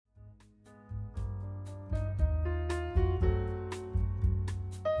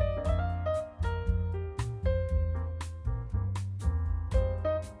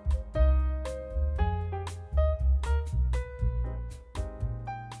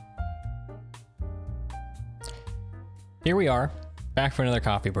Here we are, back for another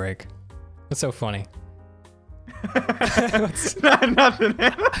coffee break. What's so funny? Nothing.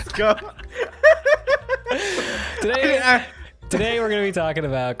 Let's go. Today we're going to be talking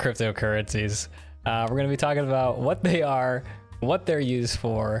about cryptocurrencies. We're going to be talking about what they are, what they're used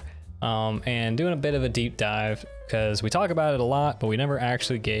for, and doing a bit of a deep dive because we talk about it a lot, but we never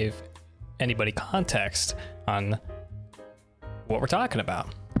actually gave anybody context on what we're talking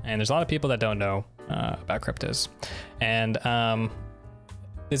about. And there's a lot of people that don't know about cryptos. And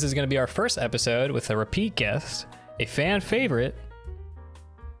this is going to be our first episode with a repeat guest, a fan favorite,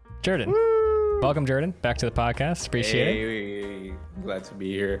 Jordan. Woo! Welcome, Jordan, back to the podcast. Appreciate it. Hey, glad to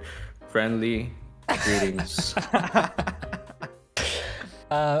be here. Friendly greetings.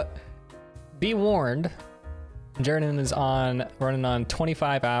 Be warned, Jordan is running on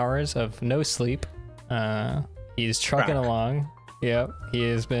 25 hours of no sleep. He's trucking along. Yep, he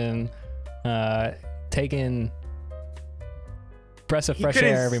has been taking breaths of fresh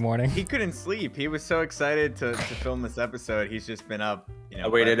air every morning. He couldn't sleep. He was so excited to film this episode. He's just been up. I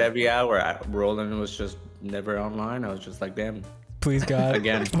waited every hour. Roland was just never online. I was just like, damn. Please, God.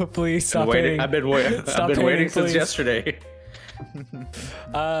 Again. Please stop waiting. hating. I've been waiting since yesterday.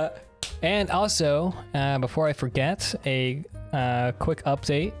 And also, before I forget, a quick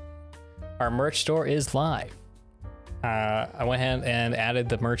update. Our merch store is live. I went ahead and added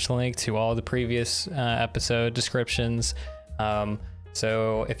the merch link to all the previous episode descriptions.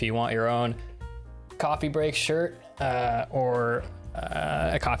 So if you want your own coffee break shirt or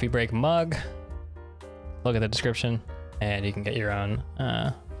a coffee break mug, look at the description and you can get your own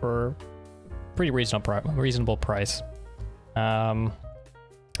for pretty reasonable price. But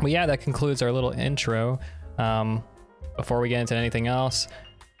yeah, that concludes our little intro. Before we get into anything else,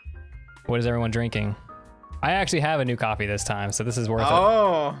 what is everyone drinking? I actually have a new coffee this time, so this is worth it.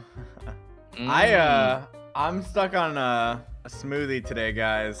 Oh, I'm stuck on a smoothie today,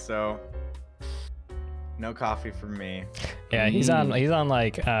 guys. So no coffee for me. Yeah, he's on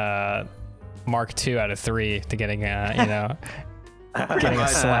like Mark 2 out of 3 to getting getting a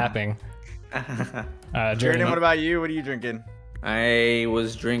slapping. Jordan, what about you? What are you drinking? I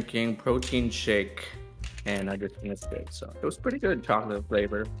was drinking protein shake, and I just finished it, so it was pretty good. Chocolate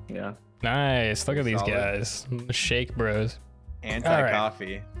flavor, yeah. Nice. Look at these Solid. guys, the shake bros.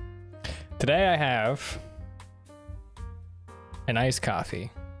 Anti-coffee. Right. Today I have an iced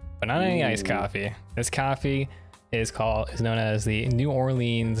coffee, but not any iced coffee. This coffee is known as the New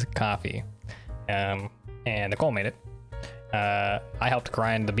Orleans coffee, and Nicole made it. I helped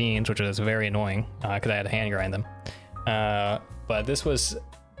grind the beans, which was very annoying because I had to hand grind them. But this was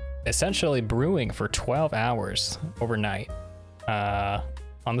essentially brewing for 12 hours overnight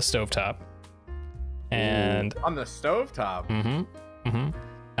on the stovetop. And on the stovetop?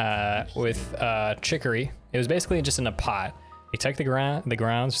 With chicory. It was basically just in a pot. You take the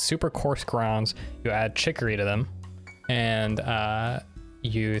grounds, super coarse grounds, you add chicory to them, and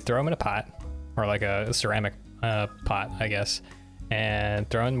you throw them in a pot, or like a ceramic pot, I guess, and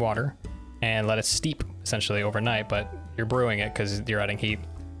throw in water and let it steep essentially overnight, but you're brewing it because you're adding heat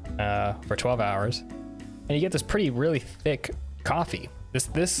for 12 hours. And you get this really thick coffee.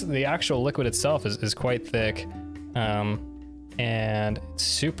 The actual liquid itself is quite thick, and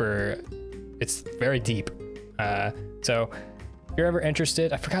it's very deep. So if you're ever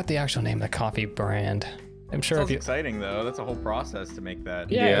interested, I forgot the actual name of the coffee brand. I'm sure Sounds exciting though. That's a whole process to make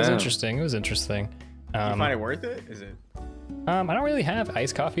that. Yeah, it was interesting. It was interesting. Do you find it worth it? Is it? I don't really have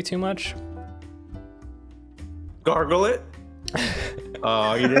iced coffee too much. Gargle it.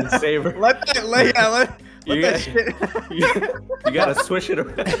 Oh, you didn't savor. Let that shit. You gotta swish it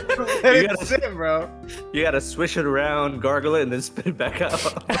around. Let it sit, bro. You gotta swish it around, gargle it, and then spit it back out.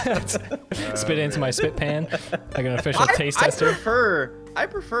 Spit it into my spit pan, like an official taste tester. I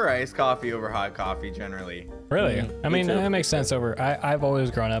prefer iced coffee over hot coffee generally. Really? I mean, that makes sense. I've always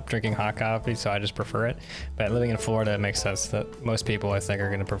grown up drinking hot coffee, so I just prefer it. But living in Florida, it makes sense that most people, I think, are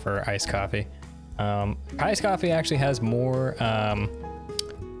going to prefer iced coffee. Iced coffee actually has more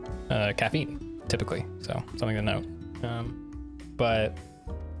caffeine, typically, so something to note. But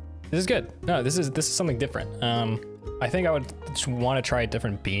this is good. No, this is something different. I think I would want to try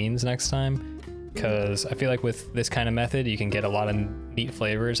different beans next time, because I feel like with this kind of method, you can get a lot of neat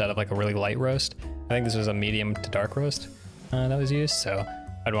flavors out of like a really light roast. I think this was a medium to dark roast that was used, so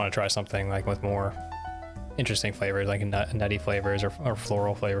I'd want to try something like with more interesting flavors, like nutty flavors or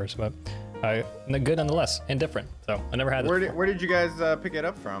floral flavors, but good nonetheless, and different. So I never had this. Where did you guys pick it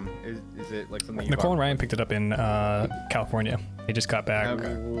up from? Is it like something? Nicole and Ryan picked it up in California. They just got back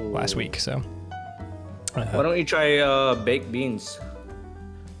last week, so. Why don't you try baked beans?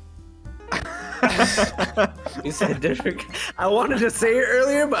 You said different. I wanted to say it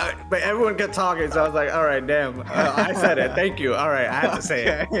earlier, but everyone kept talking, so I was like, all right, damn. I said it. Thank you. All right, I have to say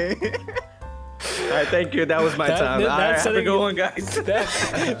it. All right, thank you. That was my time. All right, have a good one, guys.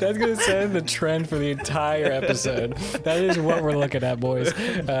 That's gonna set the trend for the entire episode. That is what we're looking at, boys,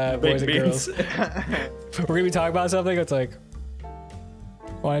 boys and girls. We're gonna be talking about something. It's like,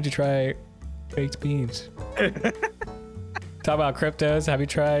 why don't you try baked beans? Talk about cryptos. Have you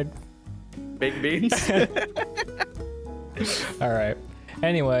tried baked beans? All right.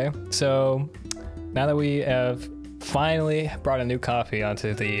 Anyway, so now that we have finally brought a new coffee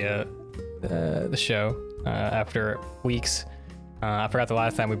onto the show after weeks, I forgot the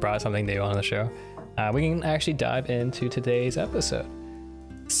last time we brought something new on the show. We can actually dive into today's episode.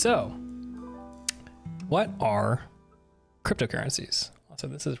 So, what are cryptocurrencies? Also,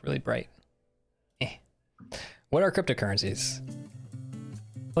 this is really bright. What are cryptocurrencies?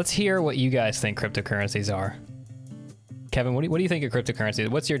 Let's hear what you guys think cryptocurrencies are. Kevin, what do you think of cryptocurrency?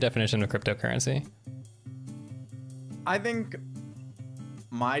 What's your definition of cryptocurrency? I think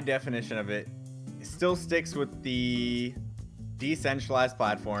my definition of it still sticks with the decentralized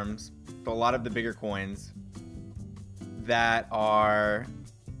platforms, so a lot of the bigger coins that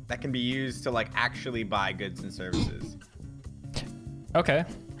can be used to like actually buy goods and services. Okay.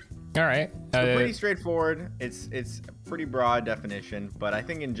 All right. So pretty straightforward. It's a pretty broad definition, but I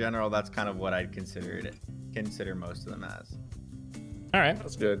think in general that's kind of what I'd consider most of them as. All right.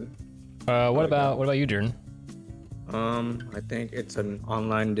 That's good. What about you, Jordan? I think it's an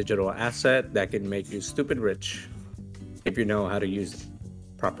online digital asset that can make you stupid rich if you know how to use it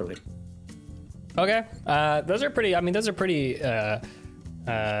properly. Okay. Those are pretty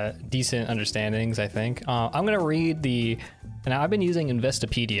decent understandings, I think. I'm gonna read now I've been using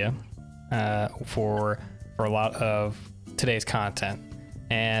Investopedia for a lot of today's content,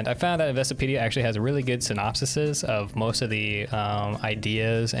 and I found that Investopedia actually has really good synopsises of most of the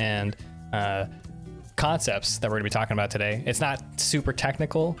ideas and concepts that we're gonna be talking about today. It's not super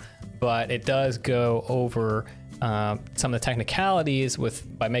technical, but it does go over some of the technicalities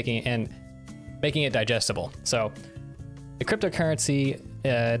by making it digestible. So the cryptocurrency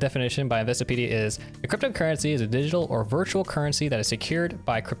definition by Investopedia is: a cryptocurrency is a digital or virtual currency that is secured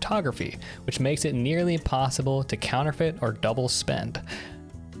by cryptography, which makes it nearly impossible to counterfeit or double spend.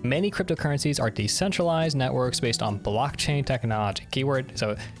 Many cryptocurrencies are decentralized networks based on blockchain technology. Keyword.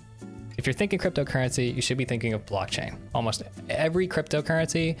 So if you're thinking cryptocurrency, you should be thinking of blockchain. Almost every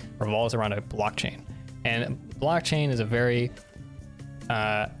cryptocurrency revolves around a blockchain. And blockchain is a very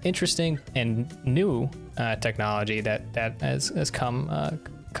interesting and new technology that has come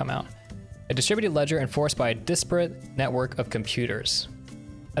out. A distributed ledger enforced by a disparate network of computers.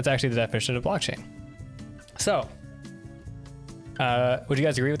 That's actually the definition of blockchain. So, would you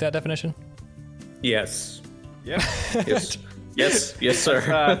guys agree with that definition? Yes. Yeah. Yes, sir.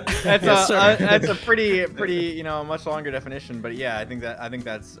 That's a pretty much longer definition, but yeah, I think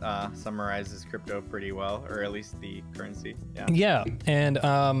that's summarizes crypto pretty well, or at least the currency. Yeah. Yeah, and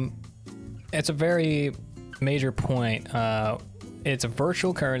it's a very major point. It's a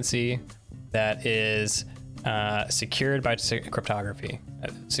virtual currency that is secured by cryptography.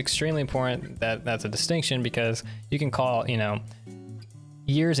 It's extremely important that that's a distinction, because you can call,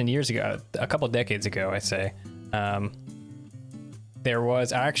 years and years ago, a couple decades ago, I say, there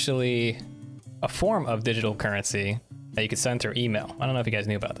was actually a form of digital currency that you could send through email. I don't know if you guys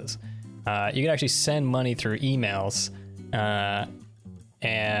knew about this. You could actually send money through emails,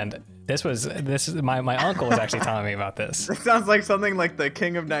 and this is my uncle was actually telling me about this. It sounds like something like the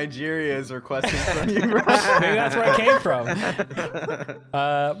king of Nigeria is requesting from you. Maybe that's where it came from.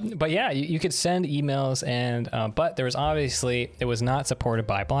 But yeah, you could send emails, and but there was obviously, it was not supported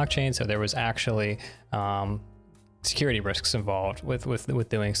by blockchain, so there was actually security risks involved with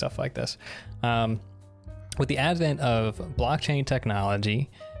doing stuff like this. With the advent of blockchain technology,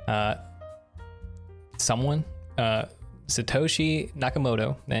 Satoshi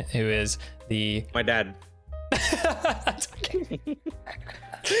Nakamoto, who is my dad.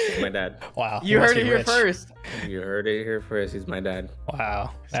 My dad. Wow. You heard it here first. You heard it here first. He's my dad.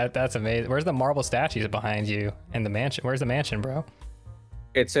 Wow. That's amazing. Where's the marble statues behind you in the mansion? Where's the mansion, bro?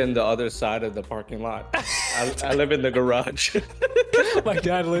 It's in the other side of the parking lot. I live in the garage. My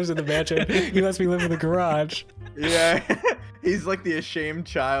dad lives in the mansion. He lets me live in the garage. Yeah. He's like the ashamed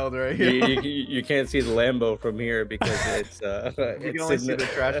child right here. You can't see the Lambo from here because it's you can only see the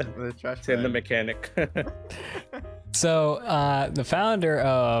trash. It's in the mechanic. So the founder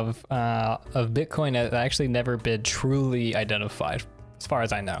of Bitcoin has actually never been truly identified, as far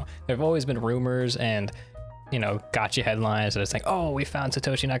as I know. There have always been rumors and you know, gotcha headlines that are saying, oh, we found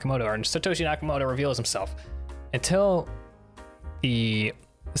Satoshi Nakamoto, or Satoshi Nakamoto reveals himself, until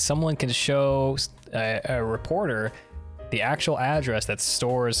someone can show a reporter the actual address that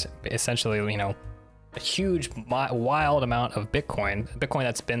stores essentially, you know, a huge wild amount of Bitcoin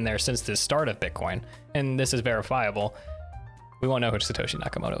that's been there since the start of Bitcoin, and this is verifiable. We won't know who Satoshi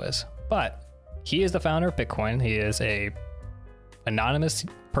Nakamoto is, but he is the founder of Bitcoin. He is a anonymous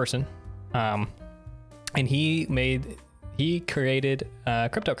person, and he created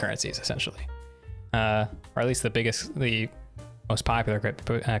cryptocurrencies essentially, or at least the most popular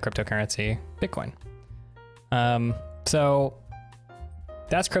cryptocurrency, Bitcoin. So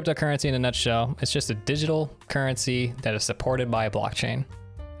that's cryptocurrency in a nutshell. It's just a digital currency that is supported by a blockchain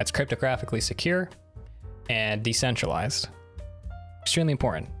that's cryptographically secure and decentralized. Extremely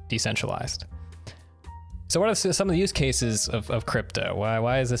important, decentralized. So what are some of the use cases of crypto?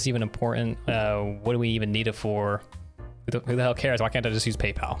 Why is this even important? What do we even need it for? Who the hell cares? Why can't I just use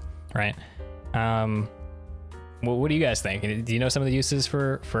PayPal, right? What do you guys think? Do you know some of the uses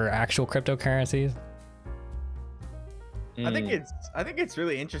for actual cryptocurrencies? I think it's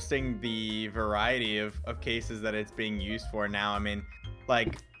really interesting, the variety of cases that it's being used for now. I mean,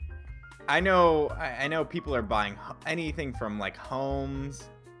 like, I know people are buying anything from like homes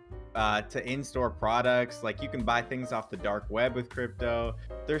to in-store products. Like, you can buy things off the dark web with crypto.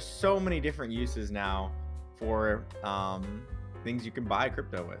 There's so many different uses now for things you can buy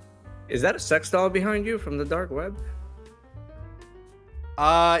crypto with. Is that a sex doll behind you from the dark web?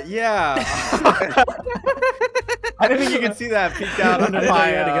 Yeah. I didn't think you could see that peeked out under my.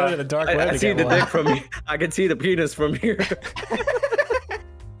 You had to go to the dark web. I see the dick from here. I can see the penis from here.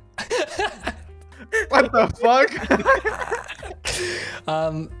 What the fuck?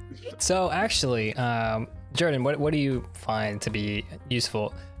 So actually, Jordan, what do you find to be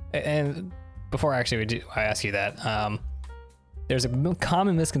useful? And before actually I ask you that, there's a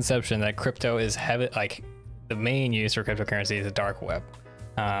common misconception that crypto is heavy, like the main use for cryptocurrency is the dark web.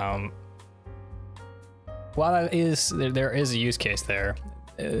 While that is, there is a use case there.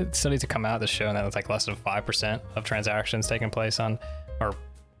 Studies have come out that show that it's like less than 5% of transactions taking place on, or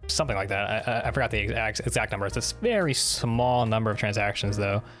something like that. I forgot the exact number. It's a very small number of transactions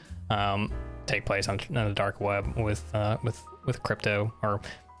though, take place on the dark web with crypto, or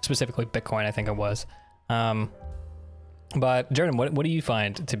specifically Bitcoin, I think it was. But Jordan, what do you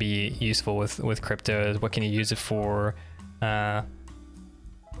find to be useful with crypto? What can you use it for?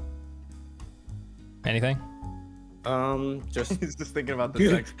 Anything? Just he's just thinking about the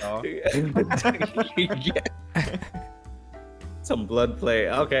sex doll. Yeah. Some blood play.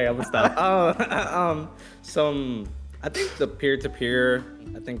 Okay, I'm gonna stop. I think the peer-to-peer,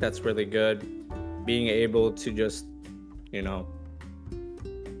 I think that's really good. Being able to just, you know,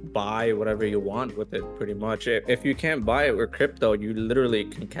 buy whatever you want with it, pretty much. If you can't buy it with crypto, you literally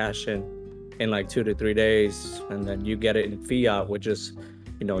can cash in like 2 to 3 days, and then you get it in fiat, which is,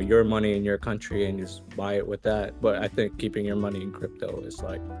 you know, your money in your country, and just buy it with that. But I think keeping your money in crypto is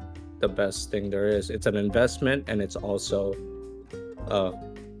like the best thing there is. It's an investment, and it's also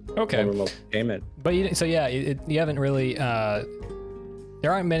okay, remote payment. But you haven't really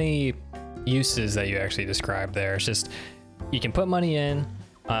there aren't many uses that you actually described there. It's just you can put money in,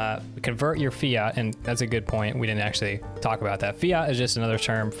 convert your fiat, and that's a good point. We didn't actually talk about that. Fiat is just another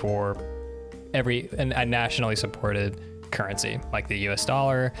term for a nationally supported currency, like the US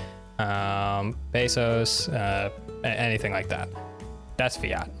dollar, pesos, anything like that. That's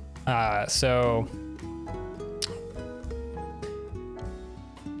fiat. So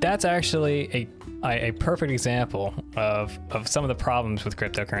that's actually a perfect example of some of the problems with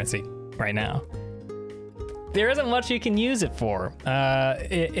cryptocurrency right now. There isn't much you can use it for. But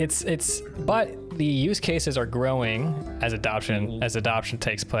the use cases are growing as adoption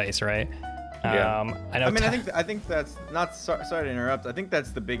takes place, right? Yeah. I think that's not, sorry to interrupt. I think that's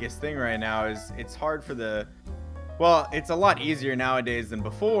the biggest thing right now is it's hard for it's a lot easier nowadays than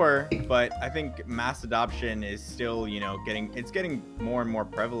before, but I think mass adoption is still, you know, getting more and more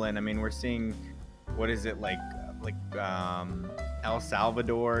prevalent. I mean, we're seeing, what is it, like El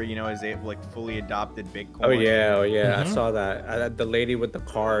Salvador, you know, is fully adopted Bitcoin. Oh yeah. Mm-hmm. I saw that. The lady with the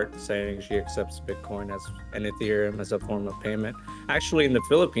cart saying she accepts Bitcoin and Ethereum as a form of payment. Actually, in the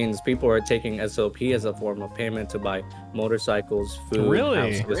Philippines, people are taking SLP as a form of payment to buy motorcycles, food.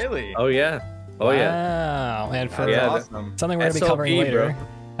 Really? Houses. Really? Oh yeah. Oh wow. Yeah. And for awesome. something we're going to be SLP, covering later,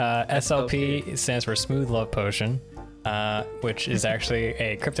 bro. SLP stands for Smooth Love Potion, which is actually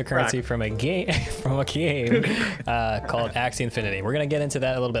a cryptocurrency from a game called Axie Infinity. We're going to get into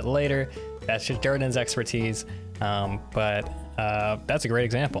that a little bit later. That's just Jordan's expertise. But that's a great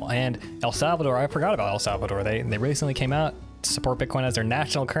example. And El Salvador, I forgot about El Salvador. They recently came out to support Bitcoin as their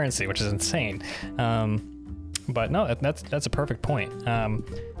national currency, which is insane. But no, that's a perfect point.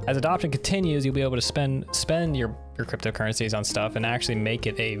 As adoption continues, you'll be able to spend your cryptocurrencies on stuff and actually make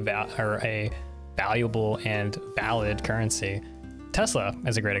it a valuable and valid currency. Tesla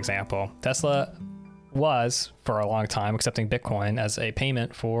is a great example. Tesla was for a long time accepting Bitcoin as a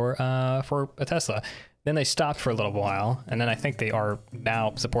payment for a Tesla. Then they stopped for a little while, and then I think they are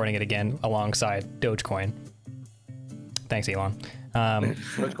now supporting it again alongside Dogecoin. Thanks, Elon.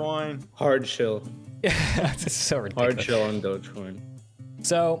 Dogecoin. Hard chill. It's so ridiculous. Hard chill on Dogecoin.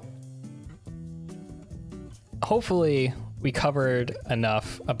 So hopefully we covered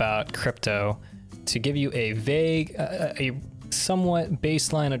enough about crypto to give you a vague, a somewhat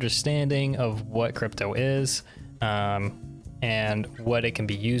baseline understanding of what crypto is, and what it can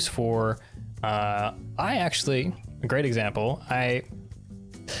be used for. A great example.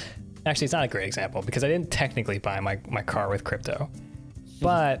 Actually, it's not a great example because I didn't technically buy my car with crypto,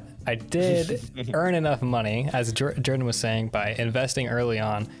 but I did earn enough money, as Jordan was saying, by investing early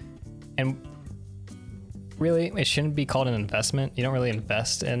on. And really, it shouldn't be called an investment. You don't really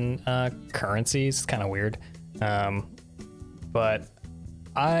invest in currencies. It's kind of weird. But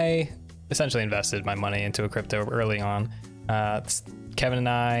I essentially invested my money into a crypto early on. Kevin and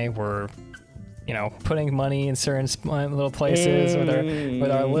I were, putting money in certain little places with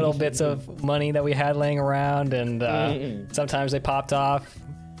our little bits of money that we had laying around, and sometimes they popped off.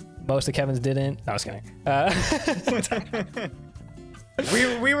 Most of Kevin's didn't. No, I was kidding.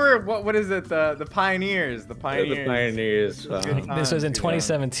 We were what is it? The pioneers. The pioneers. The pioneers. This was in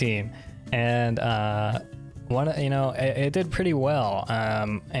 2017, and it did pretty well.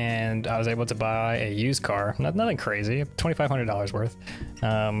 And I was able to buy a used car. Nothing crazy, $2,500 worth.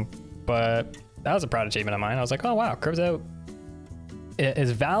 But that was a proud achievement of mine. I was like, oh wow, crypto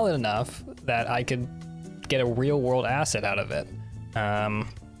is valid enough that I could get a real world asset out of it.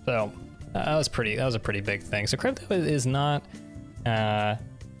 So that was a pretty big thing. So crypto is not a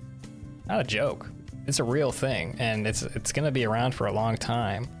joke. It's a real thing, and it's gonna be around for a long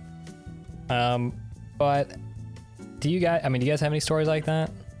time. But do you guys have any stories like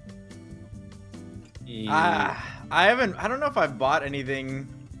that? I haven't. I don't know if I've bought anything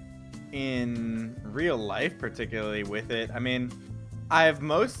in real life particularly with it. I mean, I've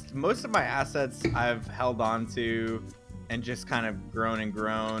most of my assets I've held on to and just kind of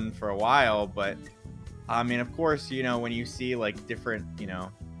grown for a while. But I mean, of course, when you see like different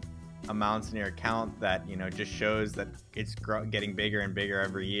amounts in your account that just shows that it's getting bigger and bigger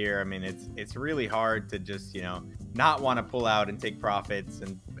every year. I mean, it's really hard to just not want to pull out and take profits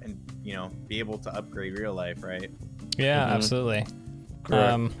and be able to upgrade real life, right? Yeah, absolutely.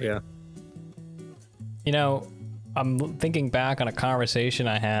 Correct. Yeah. I'm thinking back on a conversation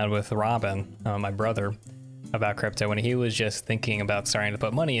I had with Robin, my brother, about crypto when he was just thinking about starting to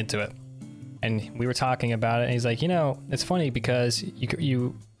put money into it. And we were talking about it, and he's like, it's funny because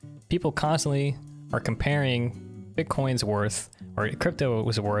people constantly are comparing Bitcoin's worth, or crypto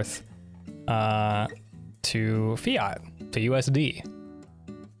was worth, to fiat, to USD.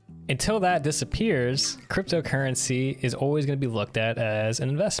 Until that disappears, cryptocurrency is always going to be looked at as an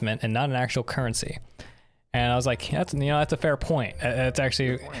investment and not an actual currency. And I was like, that's a fair point. It's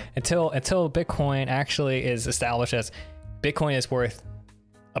actually until Bitcoin actually is established as Bitcoin is worth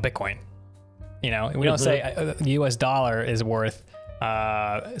a Bitcoin. We don't say the US dollar is worth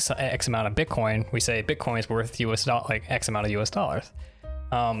X amount of Bitcoin. We say Bitcoin is worth X amount of US dollars.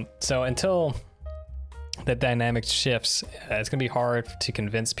 So until the dynamic shifts, it's going to be hard to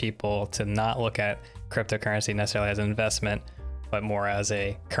convince people to not look at cryptocurrency necessarily as an investment, but more as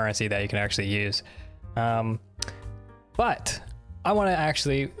a currency that you can actually use. But I want to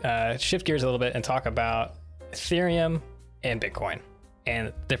actually shift gears a little bit and talk about Ethereum and Bitcoin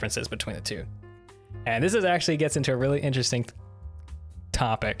and differences between the two. And this actually gets into a really interesting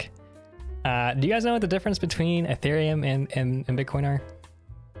topic. Do you guys know what the difference between Ethereum and Bitcoin are?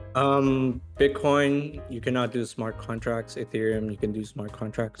 Bitcoin, you cannot do smart contracts. Ethereum, you can do smart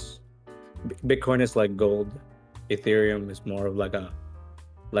contracts. Bitcoin is like gold. Ethereum is more of like a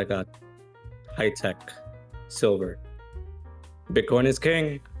high-tech silver. Bitcoin is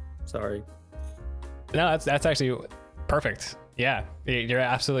king. Sorry. No, that's actually perfect. Yeah, you're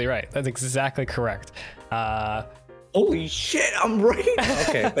absolutely right. That's exactly correct. Holy shit, I'm right.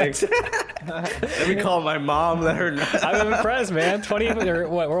 Okay, thanks. Let me call my mom, let her know. I'm impressed, man.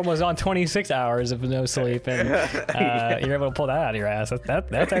 We're almost on 26 hours of no sleep, and you're able to pull that out of your ass.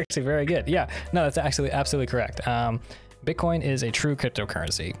 That's actually very good. Yeah, no, that's actually absolutely correct. Bitcoin is a true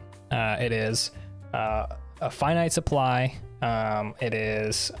cryptocurrency. It is a finite supply It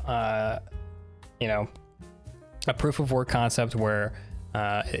is, you know, a proof of work concept where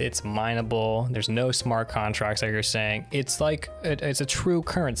it's mineable. There's no smart contracts, like you're saying. It's like it's a true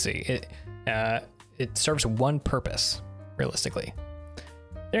currency. It serves one purpose, realistically.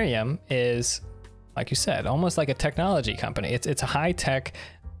 Ethereum is, like you said, almost like a technology company. It's a high tech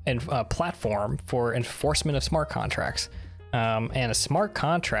and platform for enforcement of smart contracts. And a smart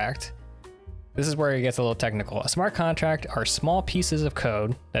contract, this is where it gets a little technical. A smart contract are small pieces of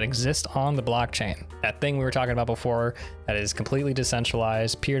code that exist on the blockchain. That thing we were talking about before that is completely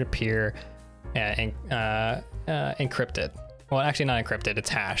decentralized, peer-to-peer, and encrypted. Well, actually not encrypted, it's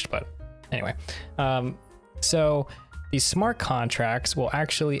hashed, but anyway. So these smart contracts will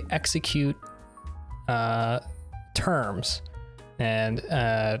actually execute terms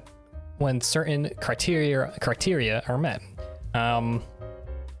and when certain criteria are met.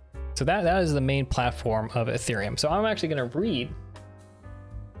 So that is the main platform of Ethereum. So I'm actually going to read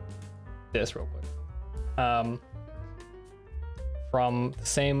this real quick from the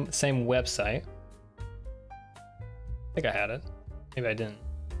same website. I think I had it. Maybe I didn't.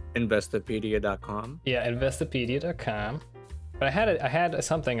 Investopedia.com. Yeah, Investopedia.com. But I had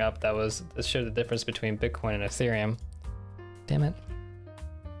something up that showed the difference between Bitcoin and Ethereum. Damn it.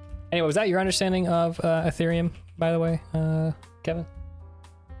 Anyway, was that your understanding of Ethereum, by the way, Kevin?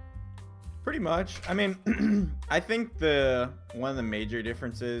 Pretty much. I mean, I think one of the major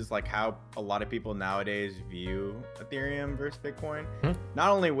differences, like how a lot of people nowadays view Ethereum versus Bitcoin, not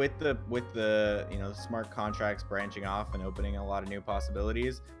only with the smart contracts branching off and opening a lot of new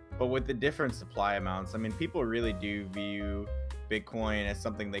possibilities, but with the different supply amounts. I mean, people really do view Bitcoin as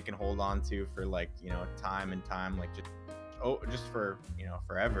something they can hold on to for time and time, like just for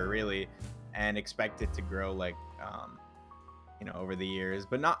forever really, and expect it to grow over the years.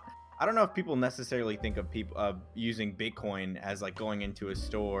 But I don't know if people necessarily think of using Bitcoin as like going into a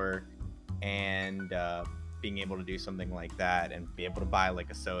store and being able to do something like that and be able to buy like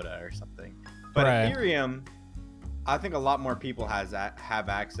a soda or something. But right. Ethereum, I think a lot more people have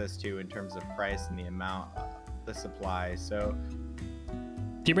access to in terms of price and the amount, the supply. So,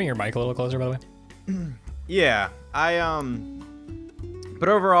 do you bring your mic a little closer, by the way? Yeah, but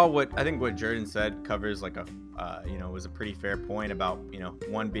overall, what Jordan said covers like was a pretty fair point about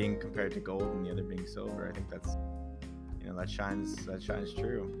one being compared to gold and the other being silver. I think that's that shines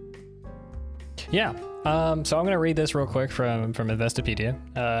true. Yeah. So I'm gonna read this real quick from Investopedia.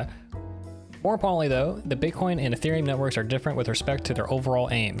 More importantly, though, the Bitcoin and Ethereum networks are different with respect to their overall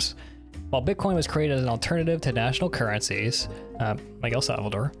aims. While Bitcoin was created as an alternative to national currencies, like El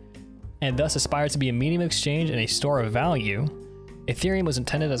Salvador, and thus aspired to be a medium of exchange and a store of value, Ethereum was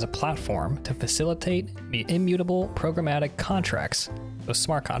intended as a platform to facilitate the immutable programmatic contracts, those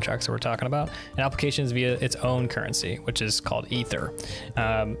smart contracts that we're talking about, and applications via its own currency, which is called Ether.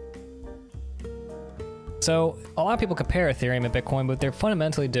 So a lot of people compare Ethereum and Bitcoin, but they're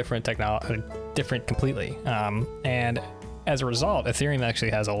fundamentally different different completely. And as a result, Ethereum actually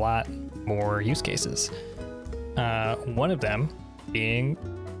has a lot more use cases. One of them being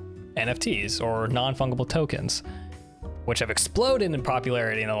NFTs, or non-fungible tokens, which have exploded in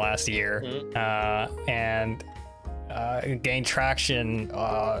popularity in the last year, and gained traction,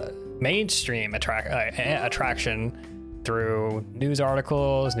 mainstream attraction through news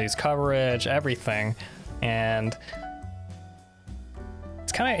articles, news coverage, everything. And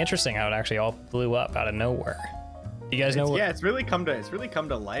it's kind of interesting how it actually all blew up out of nowhere. Do you guys know? It's really come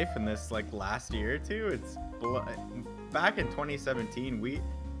to life in this like last year or two. It's back in 2017.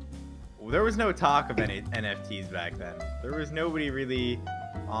 There was no talk of any NFTs back then. There was nobody really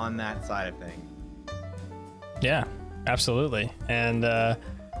on that side of things. Yeah, absolutely. And I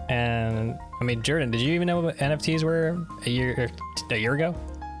mean, Jordan, did you even know what NFTs were a year ago?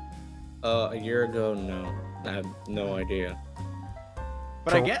 A year ago, no. I have no idea.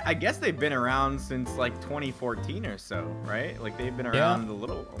 But I guess they've been around since like 2014 or so, right? Like they've been around a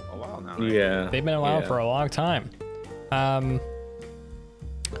while now, right? Yeah. They've been around for a long time.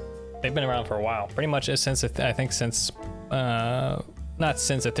 They've been around for a while, pretty much since not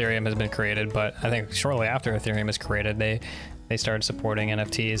since Ethereum has been created, but I think shortly after Ethereum was created, they started supporting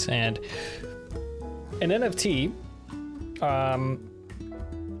NFTs. And an NFT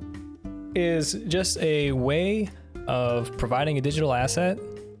is just a way of providing a digital asset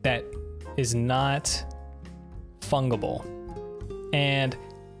that is not fungible. And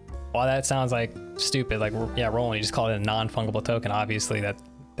while that sounds like stupid, like Roland, you just call it a non-fungible token. Obviously,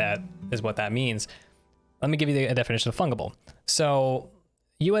 that is what that means. Let me give you a definition of fungible. So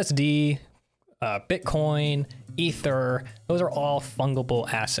USD, Bitcoin, Ether, those are all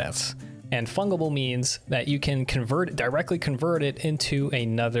fungible assets. And fungible means that you can directly convert it into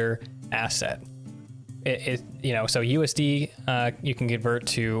another asset. So USD you can convert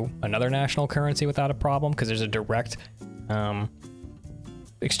to another national currency without a problem because there's a direct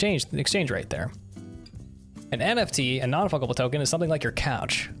exchange rate there. An NFT, a non-fungible token, is something like your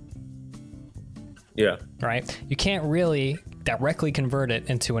couch. Yeah. Right? You can't really directly convert it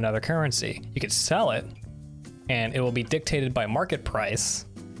into another currency. You could sell it, and it will be dictated by market price.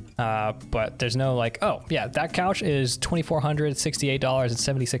 But there's no like, oh yeah, that couch is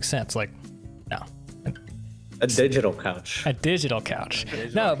 $2,468.76. Like, no. A digital couch. A digital couch.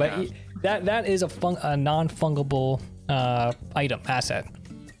 But that is a non-fungible asset.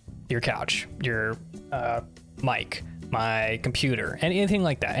 Your couch, your mic, my computer, anything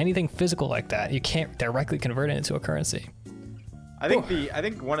like that, anything physical like that, you can't directly convert it into a currency. I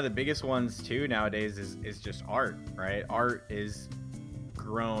think one of the biggest ones too nowadays is just art, right? Art is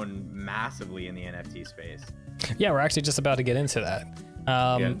grown massively in the NFT space. Yeah, we're actually just about to get into that.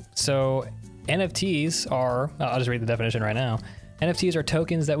 So NFTs are, I'll just read the definition right now. NFTs are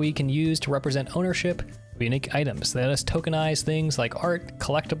tokens that we can use to represent ownership of unique items. They let us tokenize things like art,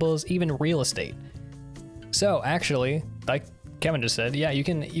 collectibles, even real estate. So actually, like Kevin just said, yeah, you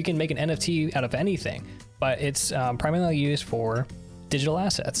can make an NFT out of anything, but it's primarily used for digital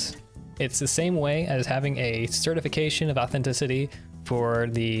assets. It's the same way as having a certification of authenticity for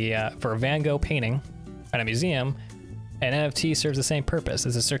a Van Gogh painting at a museum. An NFT serves the same purpose.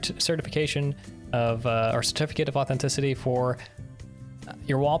 It's a certification of or certificate of authenticity for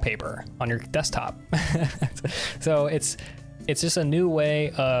your wallpaper on your desktop. So it's just a new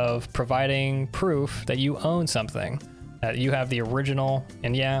way of providing proof that you own something, that you have the original.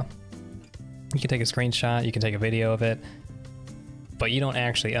 And yeah, you can take a screenshot, you can take a video of it, but you don't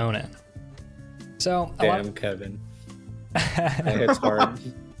actually own it. So damn, Kevin. That hits hard.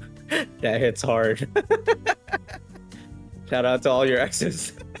 That hits hard. Shout out to all your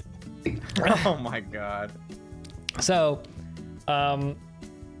exes. Oh my god. So,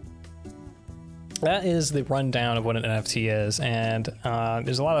 that is the rundown of what an NFT is, and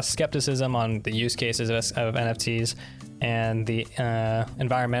there's a lot of skepticism on the use cases of NFTs and the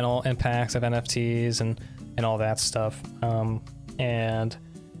environmental impacts of NFTs and all that stuff. And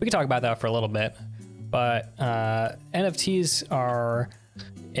we can talk about that for a little bit, but NFTs are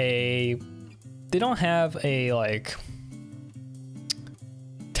they don't have a like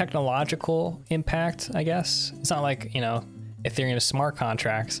technological impact, I guess. It's not like, Ethereum smart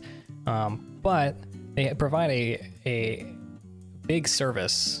contracts, but they provide a big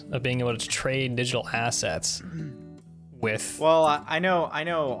service of being able to trade digital assets with. Well, I know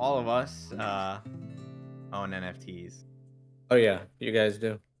all of us own NFTs. Oh yeah, you guys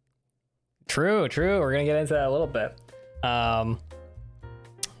do. True. We're gonna get into that a little bit.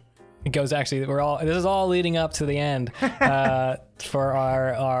 It goes actually. This is all leading up to the end for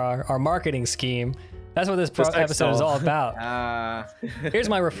our marketing scheme. That's what this episode is all about. Here's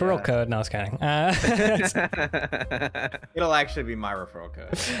my referral code. No, I was kidding. It'll actually be my referral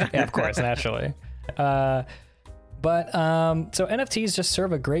code. Yeah, of course, naturally. So NFTs just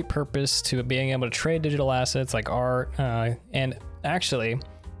serve a great purpose to being able to trade digital assets like art, and actually,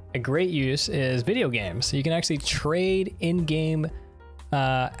 a great use is video games. You can actually trade in-game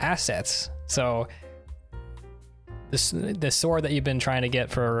assets. So the sword that you've been trying to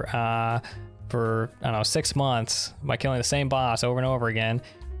get for I don't know 6 months by killing the same boss over and over again.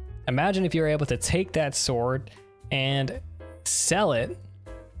 Imagine if you were able to take that sword and sell it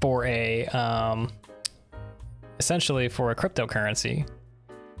for essentially for a cryptocurrency,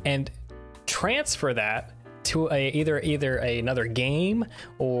 and transfer that to either another game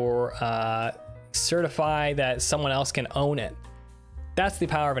or certify that someone else can own it. That's the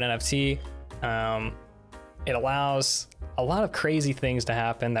power of an NFT. It allows a lot of crazy things to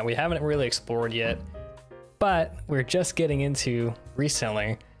happen that we haven't really explored yet, but we're just getting into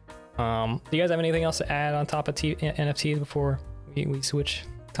recently. Do you guys have anything else to add on top of NFTs before we switch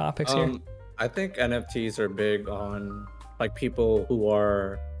topics here? I think NFTs are big on like people who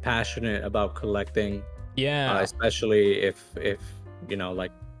are passionate about collecting. Yeah. Especially if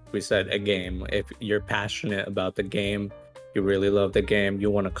like we said, a game. If you're passionate about the game, you really love the game,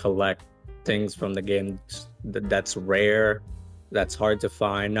 you want to collect things from the game that's rare, that's hard to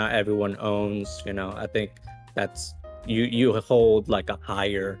find, not everyone owns. I think that's you hold like a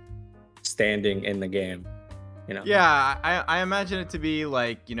higher standing in the game. Yeah, I imagine it to be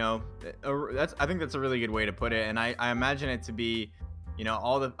like, I think that's a really good way to put it. And I imagine it to be,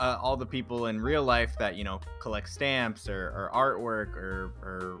 all the people in real life that, collect stamps or artwork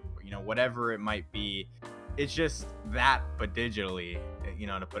or whatever it might be. it's just that, but digitally, you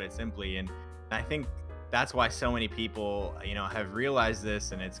know, to put it simply. And I think that's why so many people, you know, have realized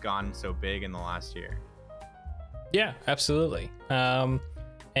this, and it's gone so big in the last year. Yeah, absolutely.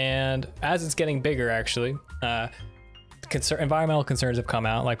 And as it's getting bigger, actually, environmental concerns have come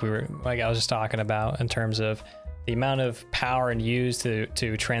out, like I was just talking about, in terms of the amount of power and use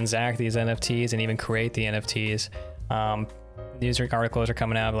to transact these NFTs and even create the NFTs. News articles are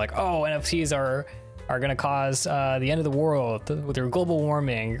coming out like, oh, NFTs are going to cause the end of the world with their global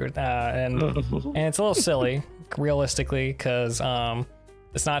warming, and it's a little silly, realistically, because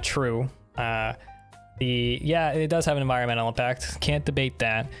it's not true. It does have an environmental impact. Can't debate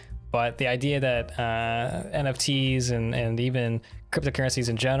that. But the idea that NFTs and even cryptocurrencies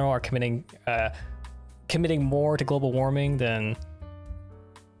in general are committing more to global warming than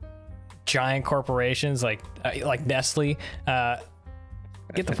giant corporations like Nestle.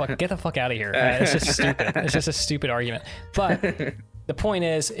 Get the fuck out of here. It's just stupid. It's just a stupid argument. But the point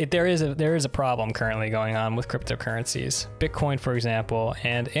is, there is a problem currently going on with cryptocurrencies. Bitcoin, for example,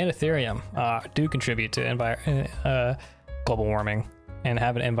 and Ethereum do contribute to global warming and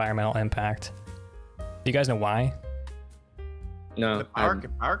have an environmental impact. Do you guys know why? No. The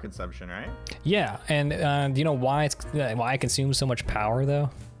power consumption, right? Yeah, and do you know why it consumes so much power, though?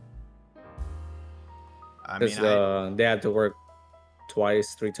 Because they have to work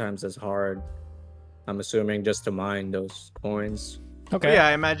twice, 3 times as hard. I'm assuming just to mine those coins. Okay. But yeah,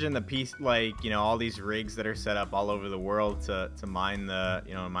 I imagine the piece, like, you know, all these rigs that are set up all over the world to mine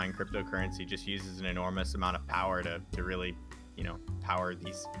mine cryptocurrency just uses an enormous amount of power to really, you know, power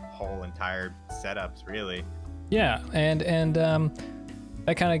these whole entire setups, really. Yeah, and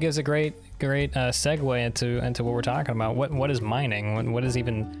that kind of gives a great segue into what we're talking about. What is mining? What is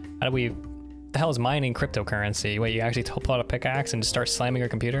even? The hell is mining cryptocurrency? Wait, you actually pull out a pickaxe and just start slamming your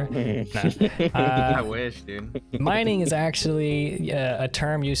computer? No. I wish, dude. Mining is actually a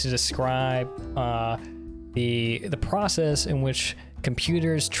term used to describe the process in which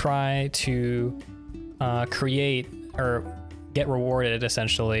computers try to create or get rewarded,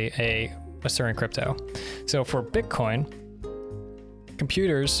 essentially, a certain crypto. So for Bitcoin,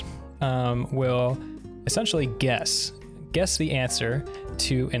 computers will essentially guess the answer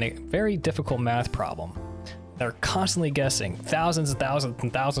to a very difficult math problem. They're constantly guessing thousands and thousands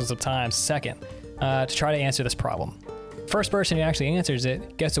and thousands of times a second to try to answer this problem. First person who actually answers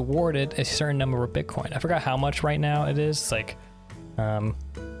it gets awarded a certain number of Bitcoin. I forgot how much right now it is. It's like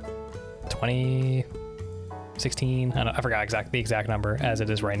 20, 16. I forgot the exact number as it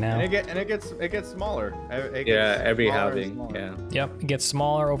is right now. And it gets smaller. Every halving. Yeah. Yep, it gets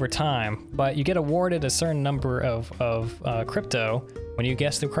smaller over time, but you get awarded a certain number of crypto when you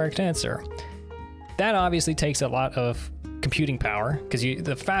guess the correct answer. That obviously takes a lot of computing power, because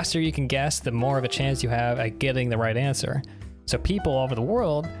the faster you can guess, the more of a chance you have at getting the right answer. So people all over the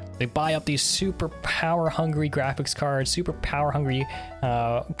world, they buy up these super power hungry graphics cards, super power hungry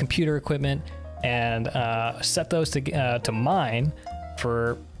computer equipment, and set those to mine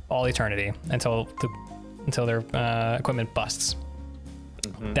for all eternity until their equipment busts.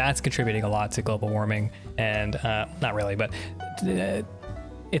 Mm-hmm. That's contributing a lot to global warming, and not really, but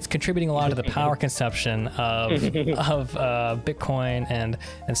it's contributing a lot to the power consumption of Bitcoin and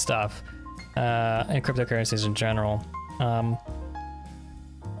stuff, and cryptocurrencies in general.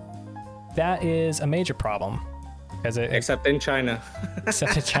 That is a major problem. Except in China.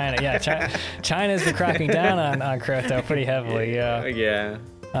 Except in China, yeah. China's been cracking down on crypto pretty heavily. Yeah. They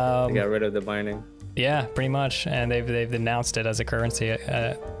got rid of the mining. Yeah, pretty much, and they've announced it as a currency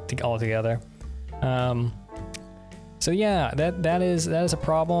altogether. So yeah, that is a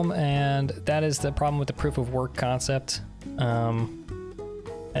problem, and that is the problem with the proof of work concept. And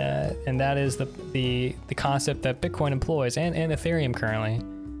that is the concept that Bitcoin employs and Ethereum currently,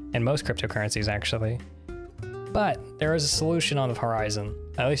 and most cryptocurrencies actually. But there is a solution on the horizon,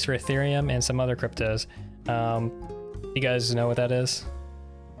 at least for Ethereum and some other cryptos. You guys know what that is?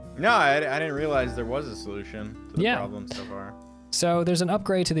 No, I didn't realize there was a solution to the problem so far. So there's an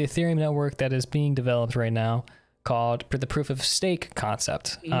upgrade to the Ethereum network that is being developed right now called the proof of stake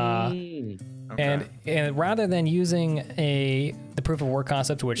concept. Okay. And rather than using the proof of work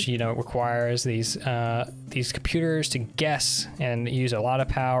concept, which requires these computers to guess and use a lot of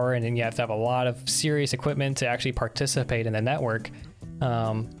power, and then you have to have a lot of serious equipment to actually participate in the network,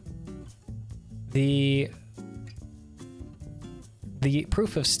 the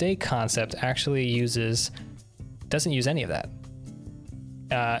proof of stake concept actually doesn't use any of that.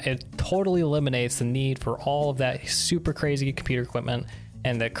 It totally eliminates the need for all of that super crazy computer equipment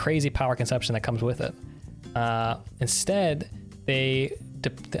and the crazy power consumption that comes with it. Instead, they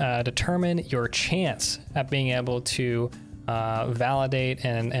determine your chance at being able to validate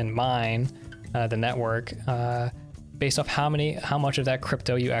and mine the network based off how much of that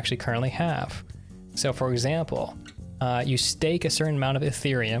crypto you actually currently have. So for example, you stake a certain amount of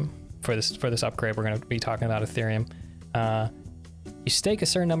Ethereum for this upgrade. We're going to be talking about Ethereum. You stake a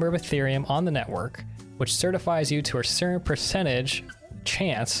certain number of Ethereum on the network, which certifies you to a certain percentage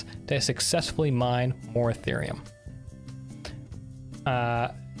chance to successfully mine more Ethereum.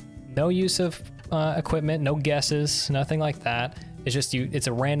 No use of equipment, no guesses, nothing like that. It's just it's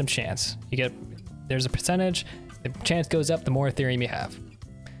a random chance. There's a percentage, the chance goes up the more Ethereum you have.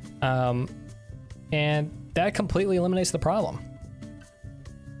 And that completely eliminates the problem. What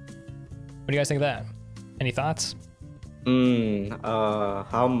do you guys think of that? Any thoughts?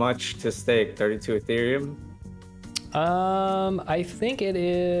 How much to stake? 32 Ethereum? I think it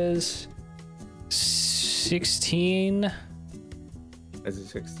is 16. Is it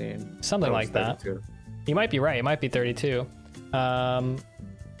 16? Something like that. You might be right. It might be 32. Why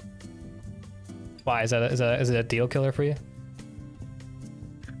is it a deal killer for you?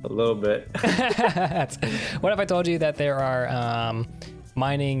 A little bit. What if I told you that there are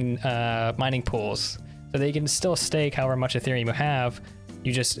mining pools, so they can still stake however much Ethereum you have.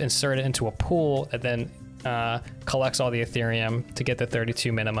 You just insert it into a pool that then collects all the Ethereum to get the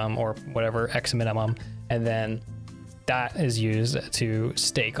 32 minimum or whatever X minimum, and then that is used to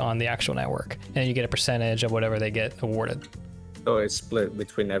stake on the actual network, and you get a percentage of whatever they get awarded. So it's split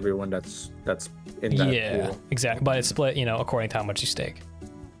between everyone that's in that pool. Exactly. But it's split, according to how much you stake.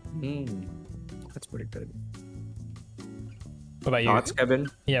 That's pretty good. What about you? Thoughts, Kevin?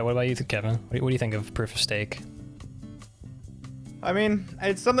 Yeah, what about you, Kevin? What do you think of proof of stake? I mean,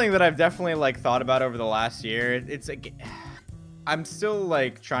 it's something that I've definitely thought about over the last year. It's like, I'm still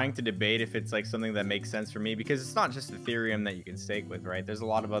trying to debate if it's something that makes sense for me, because it's not just Ethereum that you can stake with, right? There's a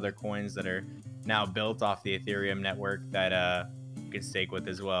lot of other coins that are now built off the Ethereum network that you can stake with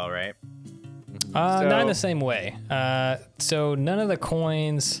as well, right? Not in the same way. So none of the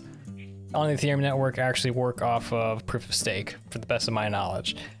coins on the Ethereum network actually work off of proof of stake, for the best of my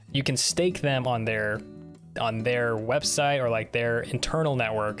knowledge. You can stake them on their website or their internal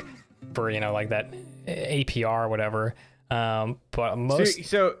network for that APR or whatever. But most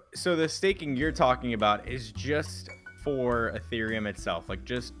so the staking you're talking about is just for Ethereum itself,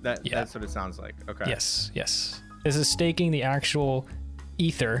 just that. Yeah. That's what it sounds like. Okay. Yes. This is staking the actual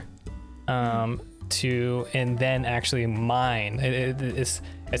Ether and then actually mine.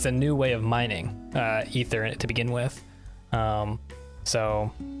 It's a new way of mining Ether to begin with.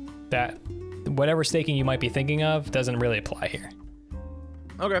 So that whatever staking you might be thinking of doesn't really apply here.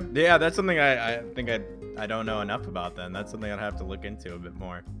 Okay. Yeah, that's something I think I don't know enough about then. That's something I'd have to look into a bit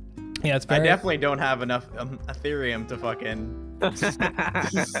more. Yeah, I definitely don't have enough Ethereum to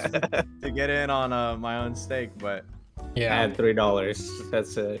to get in on my own stake, but yeah. Add $3.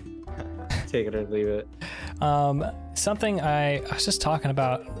 That's it. Take it or leave it. Something I was just talking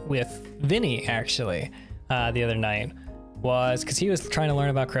about with Vinny actually the other night was because he was trying to learn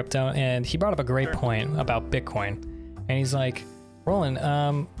about crypto, and he brought up a great point about Bitcoin, and he's like, Roland,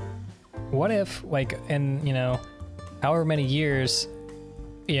 what if in however many years,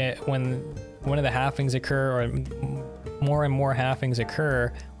 when one of the halvings occur or more and more halvings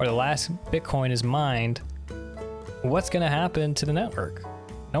occur, or the last Bitcoin is mined, what's going to happen to the network?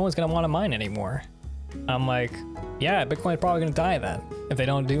 No one's going to want to mine anymore. I'm like, yeah, Bitcoin's probably going to die then if they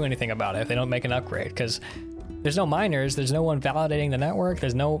don't do anything about it, if they don't make an upgrade, because there's no miners, there's no one validating the network,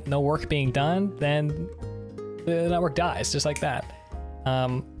 there's no work being done, then the network dies just like that.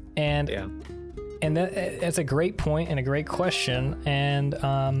 And that's a great point and a great question. And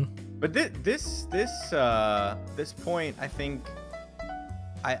but this point, I think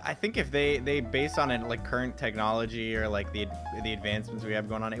if they based on it current technology or the advancements we have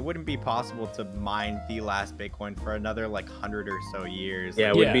going on, it wouldn't be possible to mine the last Bitcoin for another 100 or so years. Yeah,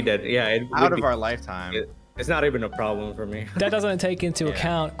 it would be dead. Yeah, out of our lifetime. It's not even a problem for me. That doesn't take into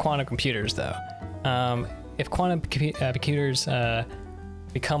account quantum computers, though. If quantum computers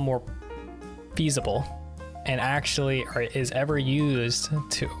become more feasible and actually is ever used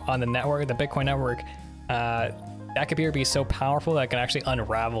on the network, the Bitcoin network, that computer be so powerful that it can actually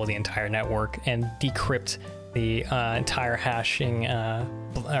unravel the entire network and decrypt the entire hashing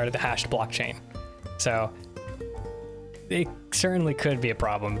or the hashed blockchain. So it certainly could be a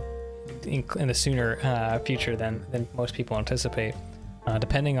problem in the sooner future than most people anticipate,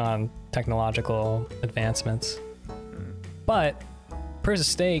 depending on technological advancements. But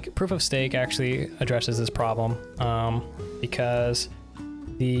proof of stake actually addresses this problem because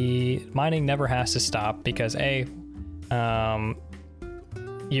the mining never has to stop, because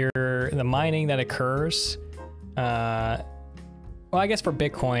the mining that occurs. Well, I guess for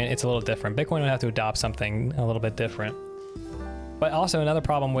Bitcoin, it's a little different. Bitcoin would have to adopt something a little bit different. But also another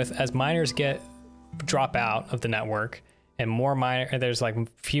problem with as miners drop out of the network and there's like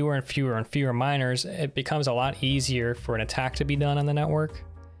fewer and fewer and fewer miners, it becomes a lot easier for an attack to be done on the network.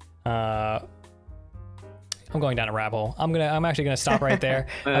 I'm going down a rabbit hole. I'm actually gonna stop right there.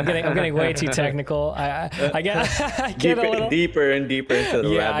 I'm getting way too technical. I get a little deeper and deeper into the rabbit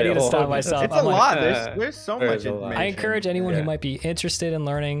hole. Yeah, I need to stop myself. It's a lot. There's so much information. I encourage anyone who might be interested in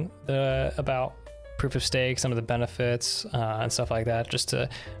learning about proof of stake, some of the benefits and stuff like that. Just to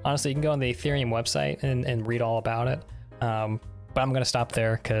honestly, you can go on the Ethereum website and read all about it. But I'm gonna stop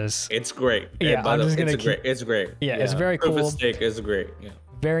there because it's great. Yeah, I'm just gonna it's great. Yeah, it's very cool. Proof of stake is great. Yeah,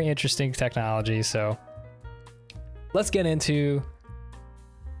 very interesting technology. So let's get into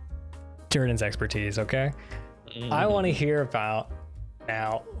Jordan's expertise, okay? I want to hear about,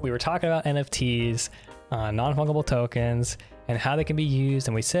 now, we were talking about NFTs, non-fungible tokens, and how they can be used,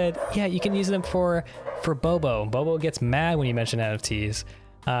 and we said, yeah, you can use them for Bobo. Bobo gets mad when you mention NFTs.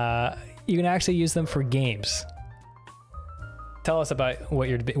 You can actually use them for games. Tell us about what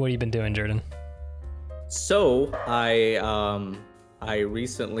you've been doing, Jordan. So, I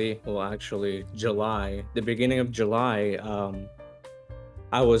recently, well, actually July, the beginning of July,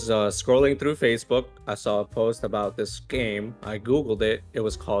 I was scrolling through Facebook. I saw a post about this game. I Googled it. It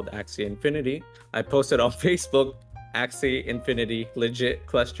was called Axie Infinity. I posted on Facebook, Axie Infinity, legit,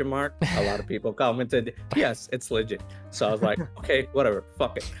 question mark. A lot of people commented, yes, it's legit. So I was like, okay, whatever,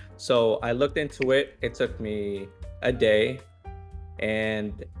 fuck it. So I looked into it. It took me a day.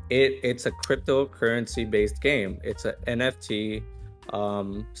 And it's a cryptocurrency based game. It's an NFT.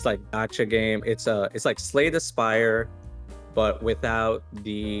 It's like gacha game. It's like Slay the Spire, but without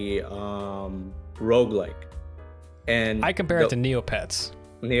the roguelike. And I compare it to Neopets.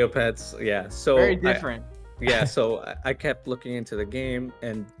 Neopets, yeah. So very different. So I kept looking into the game,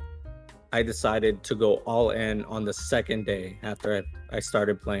 and I decided to go all in on the second day after I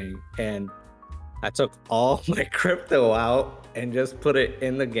started playing, and I took all my crypto out and just put it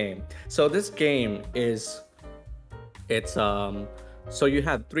in the game. So this game so you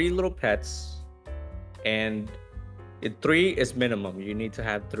have 3 little pets, and 3 is minimum. You need to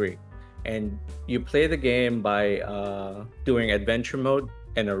have 3, and you play the game by doing adventure mode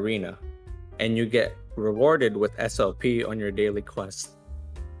and arena, and you get rewarded with SLP on your daily quest.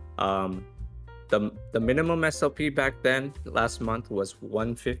 The minimum SLP back then, last month, was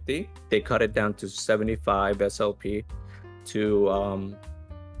 150. They cut it down to 75 SLP for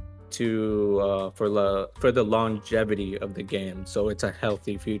the longevity of the game. So it's a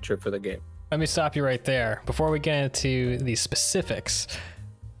healthy future for the game. Let me stop you right there. Before we get into the specifics,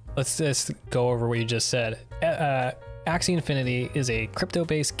 let's just go over what you just said. Axie Infinity is a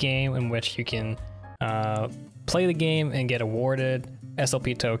crypto-based game in which you can play the game and get awarded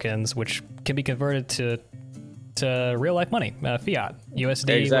SLP tokens, which can be converted to real-life money, fiat, USD,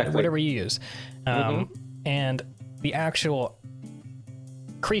 exactly. Whatever you use. And the actual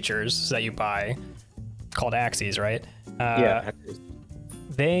creatures that you buy, called Axies, right?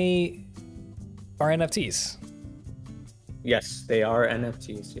 They are NFTs. Yes, they are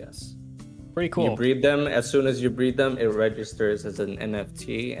NFTs, yes. Pretty cool. You breed them. As soon as you breed them, it registers as an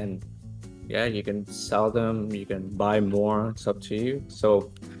NFT, and yeah, you can sell them, you can buy more, it's up to you.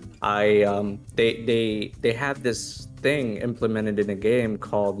 So they have this thing implemented in a game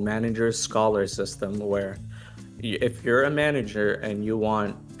called Manager Scholar System, where if you're a manager and you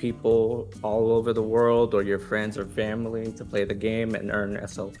want people all over the world or your friends or family to play the game and earn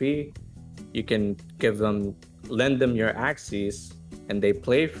SLP, you can lend them your Axies, and they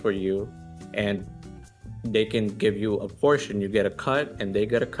play for you, and they can give you a portion. You get a cut and they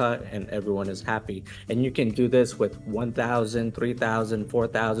get a cut, and everyone is happy. And you can do this with 1,000, 3,000,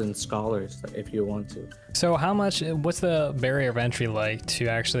 4,000 scholars if you want to. So what's the barrier of entry like to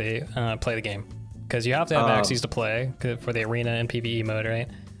actually play the game? Because you have to have Axies to play for the arena and PvE mode, right?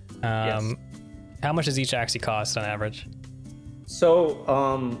 Yes. How much does each Axie cost on average?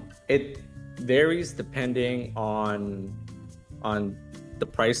 So it varies depending on the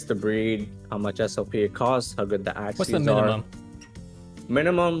price to breed, how much SLP it costs, how good the Axies are. What's the minimum?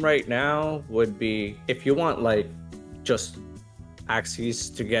 Minimum right now would be, if you want like just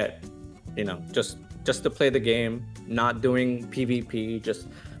Axies to get, just to play the game, not doing PvP, just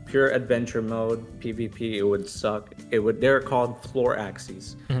pure adventure mode. PvP, it would suck. They're called floor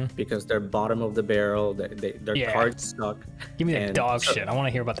Axies because they're bottom of the barrel. Their cards suck. Give me the dog shit. I want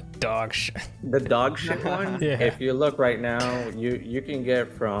to hear about the dog shit. The dog shit one. Yeah. If you look right now, you can get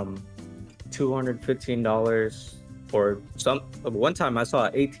from $215 or one time I saw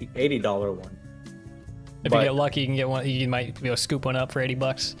an $80 one. If you get lucky, you can get one. You might be able to scoop one up for $80.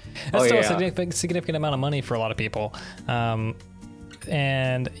 That's still a significant amount of money for a lot of people.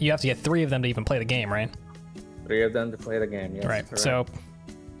 And you have to get 3 of them to even play the game, right? 3 of them to play the game, yes. Right. Correct. So,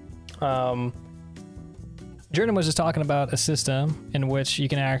 Jordan was just talking about a system in which you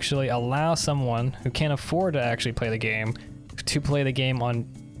can actually allow someone who can't afford to actually play the game to play the game on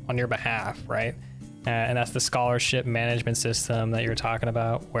your behalf, right? And that's the scholarship management system that you're talking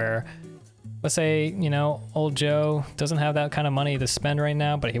about, where let's say, you know, old Joe doesn't have that kind of money to spend right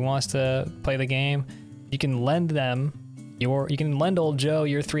now, but he wants to play the game. You can lend old Joe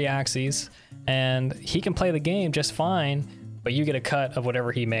your 3 axes, and he can play the game just fine, but you get a cut of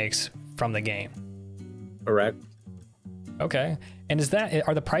whatever he makes from the game. Correct. Okay. And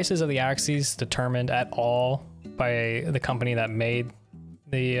are the prices of the axes determined at all by the company that made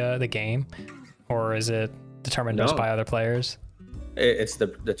the game, or is it determined just by other players? It's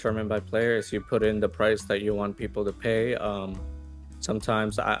determined by players. You put in the price that you want people to pay.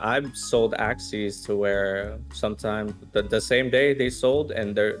 Sometimes I've sold axes to where sometimes the same day they sold,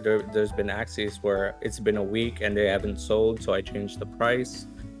 and there's been axes where it's been a week and they haven't sold, so I changed the price.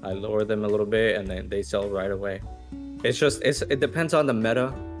 I lower them a little bit, and then they sell right away. It depends on the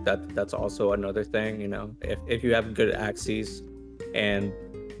meta. That's also another thing, you know. If you have good axes and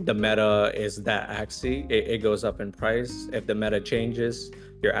the meta is that axie, it goes up in price. If the meta changes,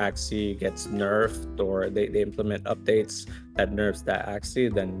 your axie gets nerfed, or they implement updates that nerfs that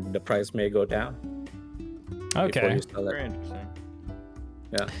axie, then the price may go down. Okay. Very interesting.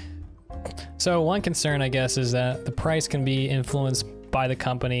 Yeah. So one concern, I guess, is that the price can be influenced by the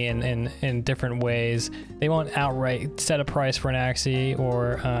company in different ways. They won't outright set a price for an axie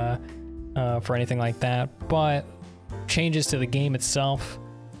or for anything like that, but changes to the game itself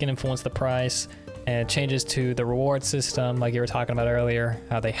can influence the price, and changes to the reward system, like you were talking about earlier,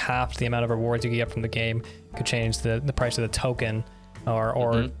 how they halved the amount of rewards you can get from the game, could change the price of the token,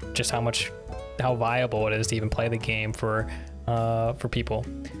 or just how viable it is to even play the game for people.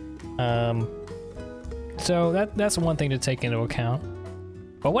 So that's one thing to take into account.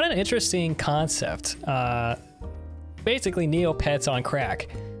 But what an interesting concept. Basically Neopets on crack.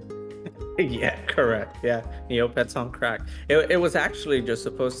 Yeah, correct. Yeah, Neopets on crack. It was actually just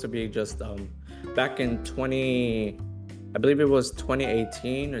supposed to be just back in I believe it was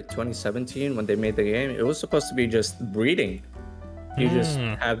 2018 or 2017 when they made the game. It was supposed to be just breeding. You just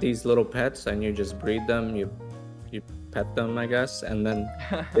have these little pets and you just breed them. You pet them, I guess, and then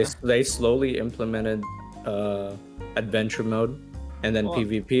they slowly implemented adventure mode, and then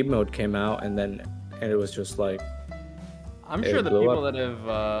PvP mode came out, and it was just like, I'm sure the people that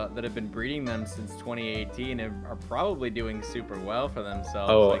have been breeding them since 2018 are probably doing super well for themselves.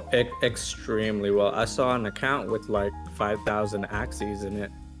 Oh, extremely well. I saw an account with like 5,000 axes in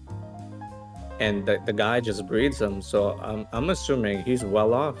it, and the guy just breeds them. So I'm assuming he's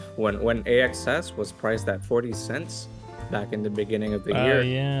well off. When AXS was priced at 40 cents back in the beginning of the year,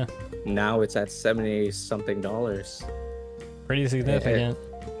 yeah, now it's at $70 something. Pretty significant.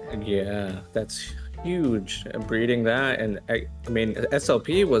 Yeah, that's huge. Breeding that, and I mean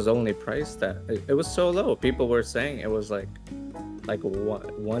SLP was only priced at, it was so low. People were saying it was like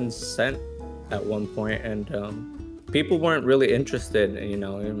 1 cent at one point, and people weren't really interested,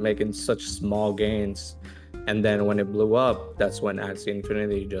 in making such small gains. And then when it blew up, that's when Axie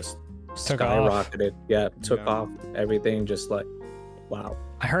Infinity just skyrocketed. Took off. Everything just like, wow.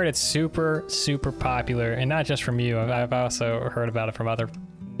 I heard it's super popular, and not just from you. I've also heard about it from other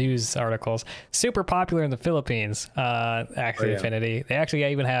news articles. Super popular in the Philippines, Axie Infinity. They actually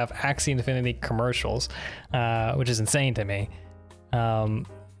even have Axie Infinity commercials, which is insane to me.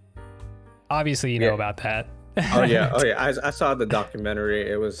 Obviously, you know about that. Oh yeah. I saw the documentary.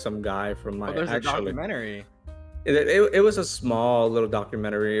 It was some guy from my. There's a documentary. It was a small little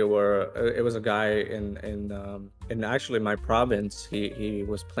documentary where it was a guy in actually my province. He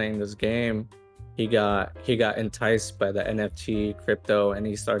was playing this game. He got enticed by the NFT crypto, and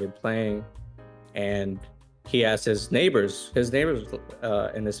he started playing. And he asked his neighbors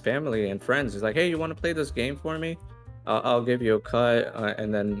and his family and friends. He's like, "Hey, you want to play this game for me? I'll give you a cut."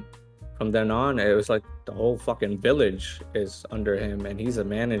 And then from then on, it was like the whole fucking village is under him, and he's a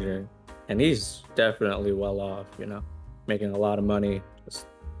manager. And he's definitely well off, making a lot of money.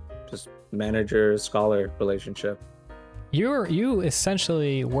 Just manager-scholar relationship. You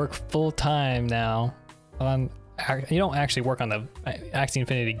essentially work full-time now on, you don't actually work on the Axie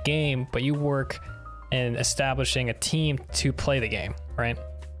Infinity game, but you work in establishing a team to play the game, right?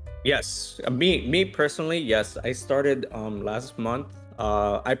 Yes. Me personally, yes. I started last month.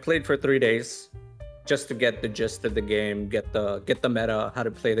 I played for 3 days. just to get the gist of the game, get the meta, how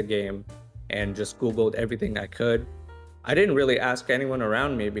to play the game, and just Googled everything I could. I didn't really ask anyone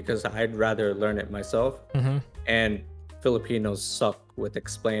around me because I'd rather learn it myself. And Filipinos suck with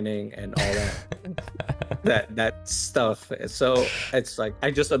explaining and all that that stuff. So it's like I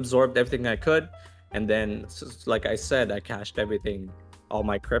just absorbed everything I could, and then like I said, I cashed everything, all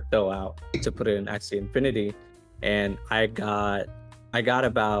my crypto out to put it in Axie Infinity, and I got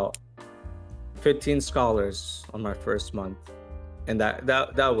about 15 scholars on my first month, and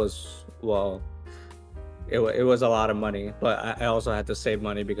that was, well, it was a lot of money, but I also had to save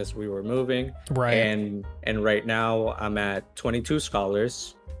money because we were moving. Right. And right now I'm at 22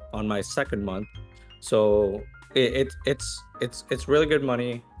 scholars on my second month, so it's really good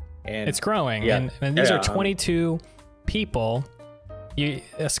money, and it's growing. Yeah. And these are 22 people.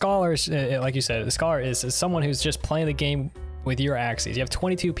 A scholar is, like you said, a scholar is someone who's just playing the game with your Axies. You have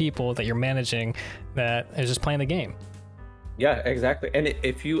 22 people that you're managing that is just playing the game. Yeah, exactly. And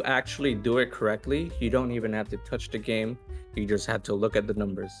if you actually do it correctly, you don't even have to touch the game. You just have to look at the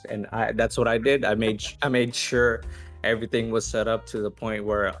numbers. And that's what I did. I made sure everything was set up to the point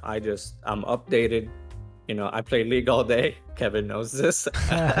where I'm updated. You know, I play League all day. Kevin knows this.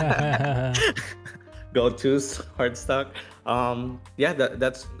 Go-tos, hard stock. Yeah,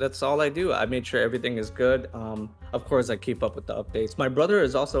 that's all I do. I made sure everything is good. Of course, I keep up with the updates. My brother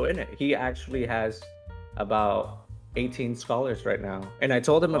is also in it. He actually has about 18 scholars right now, and I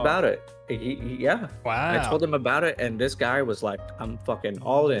told him about it. Yeah. Wow. I told him about it, and this guy was like, I'm fucking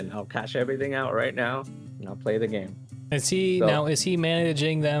all in. I'll cash everything out right now and I'll play the game. Is he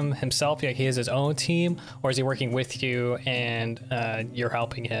managing them himself? Like he has his own team, or is he working with you and you're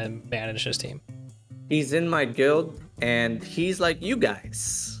helping him manage his team? He's in my guild, and he's like you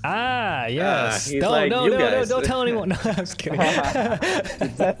guys. Ah, yes. No, don't tell anyone. No, I'm just kidding.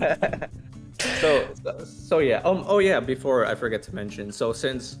 So yeah. Oh yeah. Before I forget to mention, so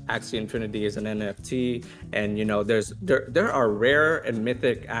since Axie Infinity is an NFT, and you know, there are rare and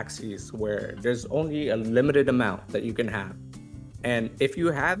mythic Axies where there's only a limited amount that you can have, and if you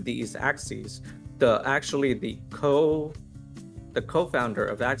have these Axies, the co-founder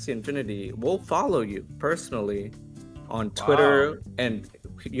of Axie Infinity will follow you personally on Twitter, and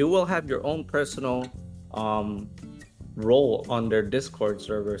you will have your own personal role on their Discord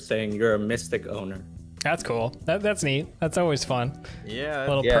server saying you're a Mystic owner. That's cool. That's neat. That's always fun. Yeah.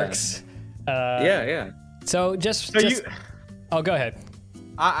 Little perks. Yeah. So oh, go ahead.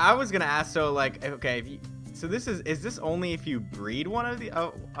 I was gonna ask. So like, okay, so is this only if you breed one of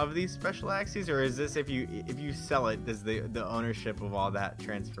these special Axies, or is this if you sell it, does the ownership of all that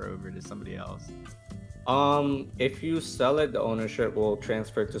transfer over to somebody else? If you sell it, the ownership will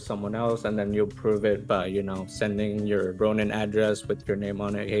transfer to someone else, and then you'll prove it by, you know, sending your Ronin address with your name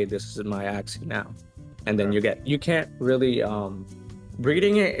on it. Hey, this is my Axie now. And then you can't really,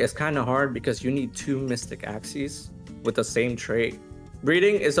 breeding it is kind of hard because you need 2 Mystic Axies with the same trait.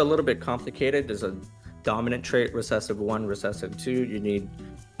 Breeding is a little bit complicated. There's a dominant trait, recessive 1, recessive 2. You need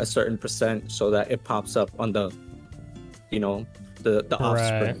a certain percent so that it pops up on the, you know, the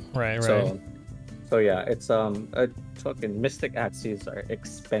offspring. Right. So yeah, it's fucking Mystic Axies are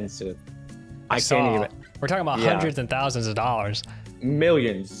expensive. We're talking about hundreds and thousands of dollars.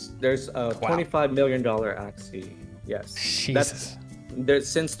 Millions. There's a $25 million Axie. Yes. Jesus.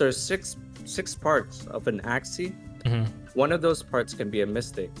 Since there's six parts of an Axie, one of those parts can be a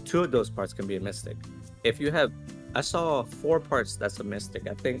Mystic. 2 of those parts can be a Mystic. If you have, I saw 4 parts that's a Mystic.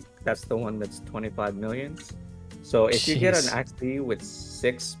 I think that's the one that's 25 million. So if you get an Axie with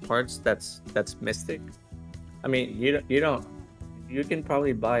 6 parts that's Mystic, I mean, you can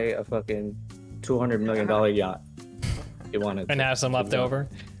probably buy a fucking $200 million yacht. You want it, and have some left over,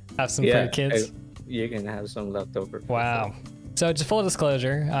 have some for your kids. You can have some left over. Wow. So just full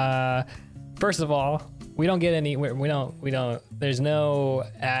disclosure. First of all, we don't get any. We don't. There's no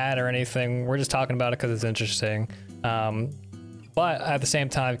ad or anything. We're just talking about it because it's interesting. But at the same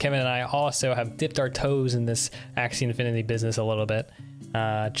time, Kevin and I also have dipped our toes in this Axie Infinity business a little bit,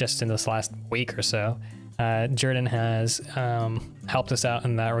 just in this last week or so. Jordan has helped us out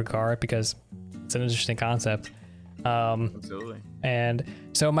in that regard because it's an interesting concept. Absolutely. And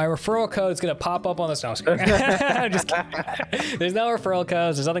so my referral code is going to pop up on this. No, I'm just kidding. There's no referral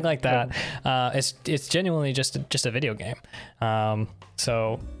codes. There's nothing like that. It's genuinely just a video game.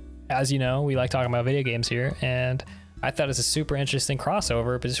 So as you know, we like talking about video games here, and I thought it was a super interesting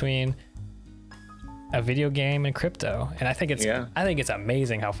crossover between a video game and crypto, and I think it's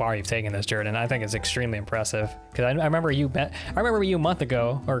amazing how far you've taken this, Jordan. I think it's extremely impressive because I remember you a month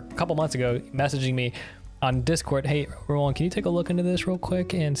ago or a couple months ago messaging me on Discord, hey Roland, can you take a look into this real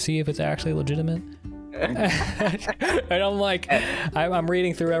quick and see if it's actually legitimate? And I'm like, I'm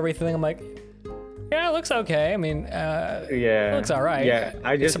reading through everything. I'm like, yeah, it looks okay. I mean, Yeah, it looks all right. Yeah,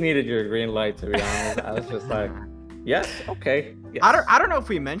 I just needed your green light, to be honest. I was just like, yes, okay. Yes. I don't know if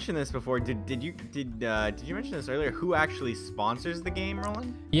we mentioned this before. Did you mention this earlier? Who actually sponsors the game,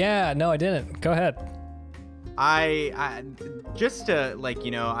 Roland? Yeah, no, I didn't. Go ahead. I just to like,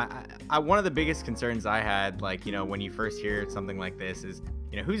 you know, I one of the biggest concerns I had, like, you know, when you first hear something like this is,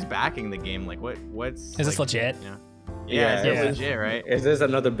 you know, who's backing the game? Like, what's is this legit? You know? Yeah, is it legit, right? Is this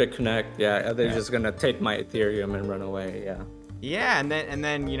another big connect? Yeah, are they just gonna take my Ethereum and run away? Yeah. Yeah, and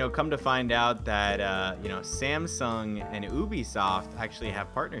then you know, come to find out that you know, Samsung and Ubisoft actually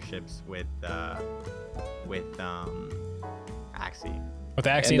have partnerships with Axie. With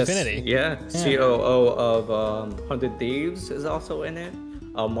Axie Infinity. Yeah, COO of 100 Thieves is also in it.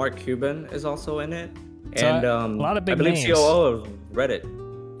 Mark Cuban is also in it. So And a lot of big I believe names. COO of Reddit.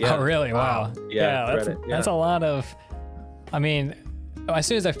 Yeah. Oh, really? Wow. Yeah, that's, Reddit, yeah. that's a lot of. I mean, as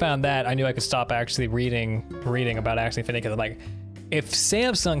soon as I found that, I knew I could stop actually reading about Axie Infinity, because I'm like, if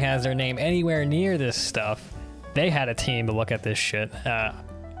Samsung has their name anywhere near this stuff, they had a team to look at this shit.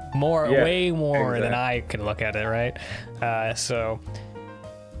 Way more than I could look at it, right? So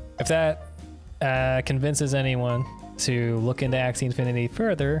if that convinces anyone to look into Axie Infinity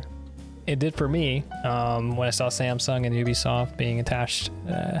further, it did for me. When I saw Samsung and Ubisoft being attached,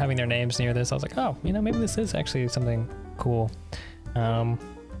 having their names near this, I was like, oh, you know, maybe this is actually something cool.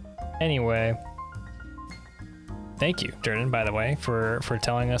 Anyway, thank you, Jordan, by the way, for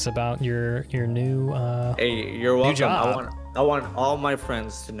telling us about your new Hey, you're welcome. new job. I want all my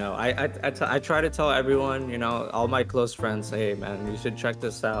friends to know. I try to tell everyone, you know, all my close friends, hey man, you should check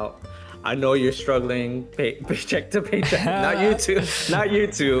this out. I know you're struggling paycheck to paycheck. not you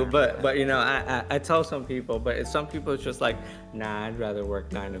two, but you know, I tell some people, but some people it's just like, nah, I'd rather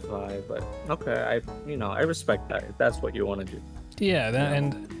work 9 to 5. But okay, I respect that if that's what you want to do. Yeah,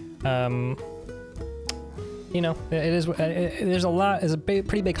 and you know, there's a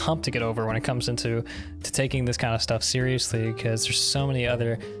pretty big hump to get over when it comes into taking this kind of stuff seriously, because there's so many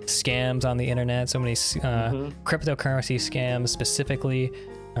other scams on the internet, so many cryptocurrency scams specifically.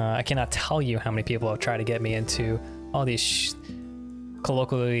 I cannot tell you how many people have tried to get me into all these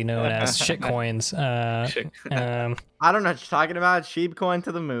colloquially known as shit coins. I don't know what you're talking about. Sheep coin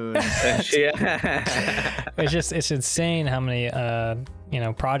to the moon. It's insane how many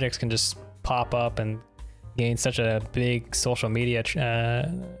projects can just pop up and gain such a big social media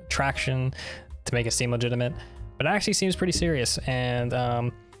traction to make it seem legitimate, but it actually seems pretty serious.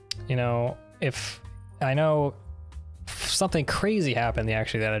 And you know, if I know something crazy happened the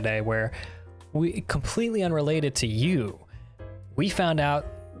other day where we, completely unrelated to you, we found out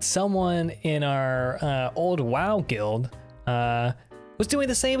someone in our old WoW guild was doing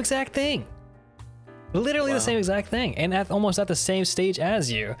the same exact thing. Literally the same exact thing, and almost at the same stage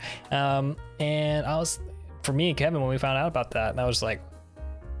as you. And I was, for me and Kevin, when we found out about that, I was like,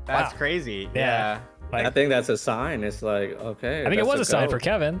 that's wow. crazy. Yeah. Like, I think that's a sign. It's like, okay. I think it was a sign for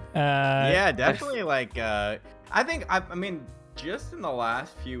Kevin. Yeah, definitely. Like, I mean, just in the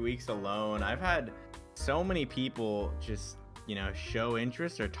last few weeks alone, I've had so many people just, you know, show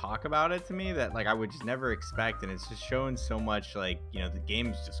interest or talk about it to me that, like, I would just never expect. And it's just showing so much, like, you know, the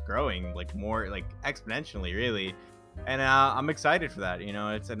game's just growing, like, more, like, exponentially, really. And I'm excited for that, you know.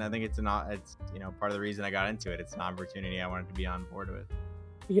 And I think it's you know, part of the reason I got into it. It's an opportunity I wanted to be on board with.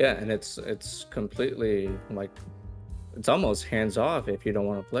 Yeah, and it's completely, like, it's almost hands off if you don't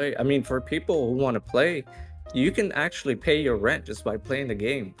want to play. I mean, for people who want to play, you can actually pay your rent just by playing the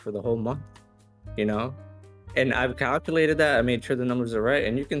game for the whole month, you know. And I've calculated that. I made sure the numbers are right,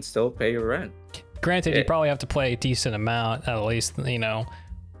 and you can still pay your rent. Granted, you probably have to play a decent amount, at least, you know,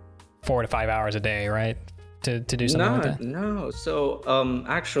 4 to 5 hours a day, right? To do something like that. No. So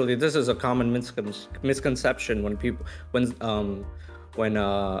actually, this is a common misconception when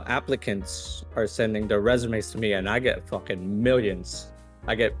applicants are sending their resumes to me, and I get fucking millions.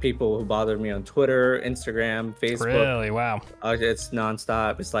 I get people who bother me on Twitter, Instagram, Facebook. Really? Wow. It's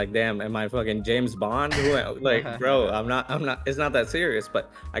nonstop. It's like, damn, am I fucking James Bond? Like, bro, I'm not. It's not that serious.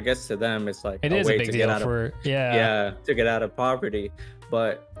 But I guess to them, it's like it is a big deal for to get out of poverty.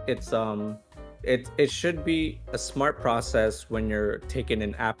 But it's it should be a smart process when you're taking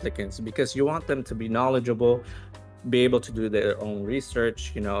in applicants, because you want them to be knowledgeable, be able to do their own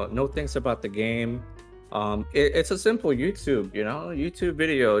research, you know things about the game. It's a simple YouTube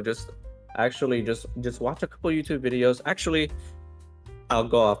video. Just watch a couple YouTube videos. Actually, I'll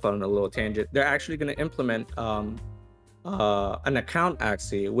go off on a little tangent. They're actually going to implement an account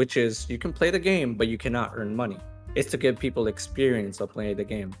Axie, which is you can play the game but you cannot earn money. is to give people experience of playing the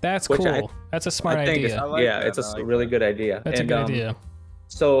game. That's which cool. That's a smart idea. It's a really good idea. That's a good idea.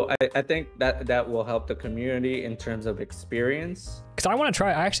 So I think that will help the community in terms of experience. Because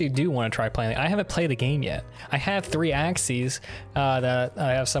I actually do want to try playing it. I haven't played the game yet. I have 3 Axes that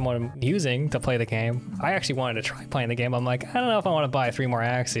I have someone using to play the game. I actually wanted to try playing the game. I'm like, I don't know if I want to buy 3 more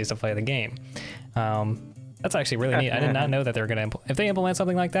Axes to play the game. That's actually really neat. I did not know that they're going to, if they implement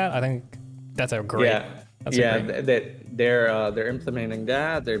something like that, I think that's a great. They're implementing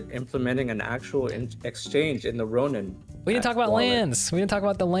that. They're implementing an actual exchange in the Ronin. We didn't talk about lands. We didn't talk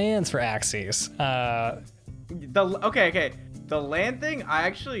about the lands for Axes. Okay. The land thing,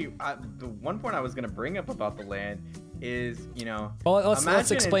 the one point I was gonna bring up about the land is, well,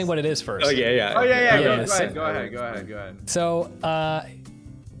 let's explain what it is first. Go ahead. So,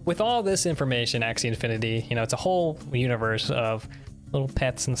 with all this information, Axie Infinity, it's a whole universe of little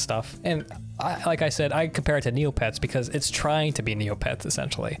pets and stuff. And like I said, I compare it to Neopets because it's trying to be Neopets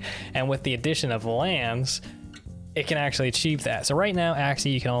essentially. And with the addition of lands, it can actually achieve that. So right now,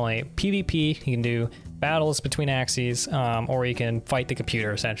 Axie, you can only PvP, you can do battles between Axies, or you can fight the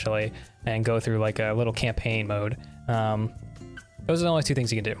computer essentially and go through like a little campaign mode. Those are the only 2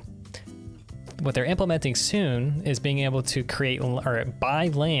 things you can do. What they're implementing soon is being able to create or buy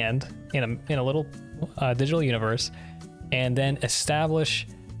land in a little digital universe, and then establish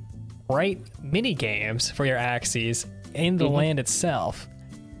mini games for your Axies in the land itself.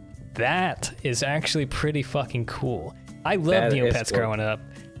 That is actually pretty fucking cool. I love Neopets growing up.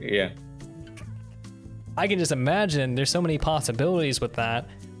 Yeah. I can just imagine there's so many possibilities with that,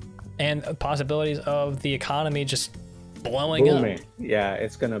 and possibilities of the economy just booming up. Yeah,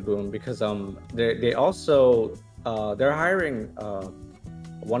 it's gonna boom because they also they're hiring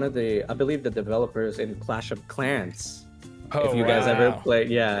one of the, I believe, the developers in Clash of Clans. If you guys ever play,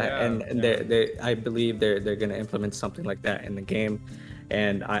 they I believe they're gonna implement something like that in the game.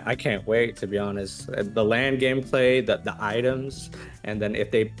 And I can't wait, to be honest. The land gameplay, the items, and then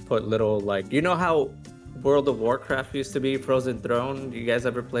if they put little, like, how World of Warcraft used to be, Frozen Throne? You guys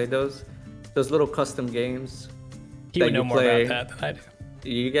ever played those? Those little custom games? He would know more about that than I do.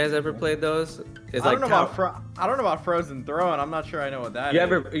 You guys ever played those? It's I don't know about Frozen Throne. I'm not sure I know what that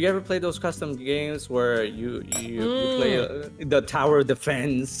is. You ever played those custom games where you play the tower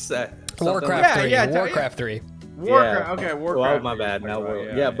defense? Warcraft 3. Warcraft 3. Okay, Warcraft. Well, my bad.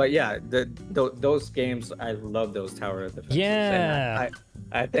 Those games, I love those tower defenses. Yeah.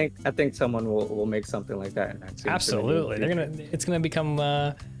 And I think someone will make something like that. Absolutely, it's gonna become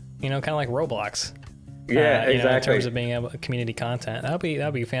kind of like Roblox. Yeah, exactly. In terms of being able community content,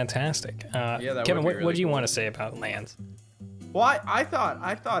 that'll be fantastic. Kevin, what do you want to say about lands? Well, I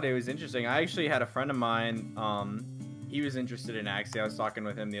thought it was interesting. I actually had a friend of mine. He was interested in Axie. I was talking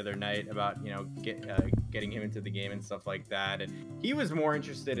with him the other night about getting him into the game and stuff like that, and he was more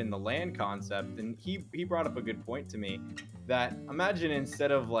interested in the land concept. And he brought up a good point to me that, imagine,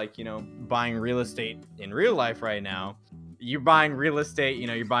 instead of buying real estate in real life right now, you're buying real estate.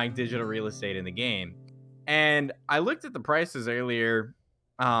 You're buying digital real estate in the game. And I looked at the prices earlier,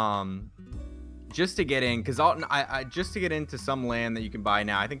 just to get in, because I just to get into some land that you can buy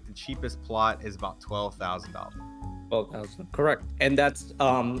now. I think the cheapest plot is about $12,000. 12,000, correct. And that's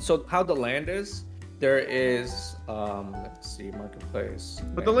so how the land is. There is let's see, marketplace.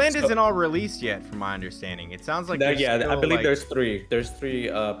 But the land isn't all released yet, from my understanding. It sounds like I believe there's 3. There's 3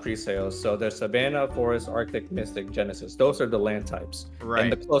 pre-sales. So there's Savannah, Forest, Arctic, Mystic, Genesis. Those are the land types. Right.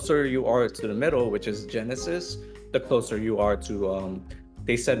 And the closer you are to the middle, which is Genesis, the closer you are to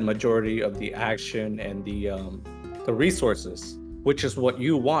they said majority of the action and the resources, which is what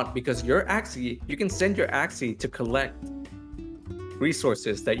you want, because your Axie, you can send your Axie to collect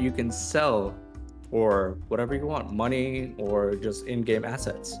resources that you can sell or whatever you want, money or just in-game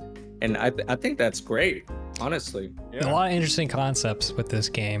assets. And I think that's great, honestly. Yeah. A lot of interesting concepts with this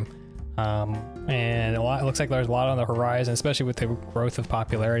game. And it looks like there's a lot on the horizon, especially with the growth of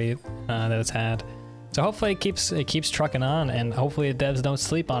popularity that it's had. So hopefully it keeps trucking on, and hopefully the devs don't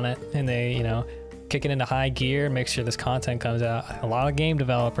sleep on it, and they, kick it into high gear, make sure this content comes out. A lot of game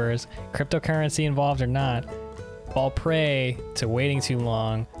developers, cryptocurrency involved or not, fall prey to waiting too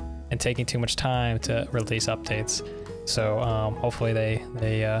long and taking too much time to release updates. So hopefully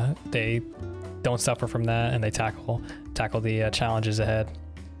they don't suffer from that, and they tackle the challenges ahead.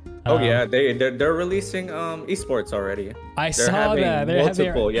 Oh yeah, they're releasing esports already. I They're saw having that. They're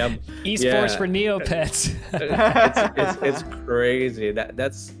multiple, yeah, esports for Neopets. it's crazy.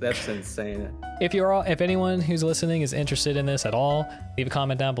 That's insane. If anyone who's listening is interested in this at all, leave a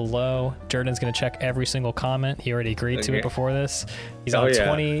comment down below. Jordan's gonna check every single comment. He already agreed to it before this. He's on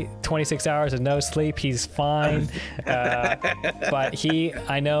 26 hours of no sleep. He's fine. But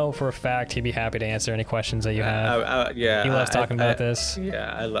I know for a fact he'd be happy to answer any questions that you have. Yeah, he loves talking about this.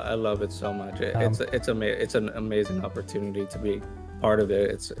 Yeah, I love it so much. It's an amazing opportunity to be part of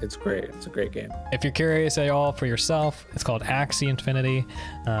it. It's great. It's a great game. If you're curious at all for yourself, it's called Axie Infinity.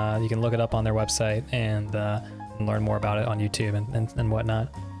 You can look it up on their website and learn more about it on YouTube and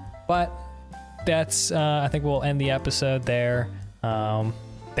whatnot. But that's I think we'll end the episode there.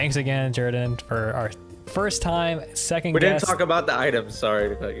 Thanks again, Jordan, for our first time, second guest. We didn't talk about the items. Sorry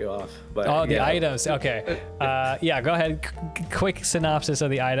to cut you off. But the items. Okay. Yeah, go ahead. Quick synopsis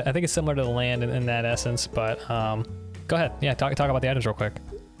of the item. I think it's similar to the land in that essence, but go ahead. Yeah, talk about the items real quick.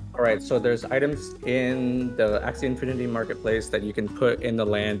 All right, so there's items in the Axie Infinity Marketplace that you can put in the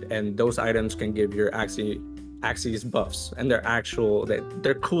land, and those items can give your Axie's buffs, and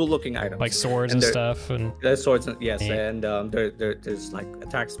they're cool looking items. Like swords and stuff. And there's swords, yes, and there's like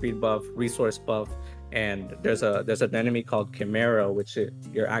attack speed buff, resource buff, and there's an enemy called Chimera, which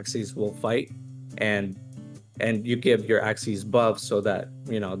your Axies will fight, and you give your Axies buffs so that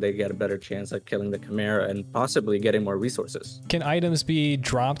they get a better chance at killing the Chimera and possibly getting more resources. Can items be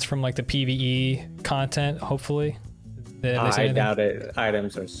dropped from like the PvE content? Hopefully. I doubt it.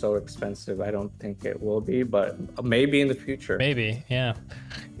 Items are so expensive. I don't think it will be, but maybe in the future. Maybe, yeah.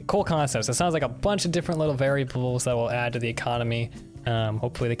 Cool concepts. It sounds like a bunch of different little variables that will add to the economy.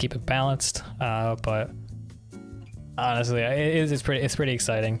 Hopefully they keep it balanced. But honestly, it's pretty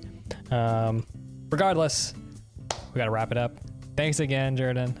exciting. Regardless, we gotta wrap it up. Thanks again,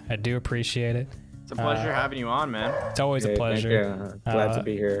 Jordan. I do appreciate it. It's a pleasure having you on, man. It's always a pleasure. Glad to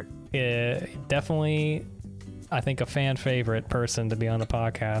be here. Yeah, definitely. I think a fan favorite person to be on the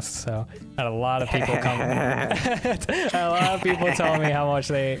podcast. So I had a lot of people come. A lot of people tell me how much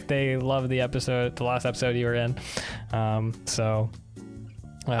they love the last episode you were in.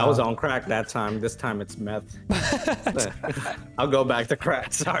 I was on crack that time. This time it's meth. I'll go back to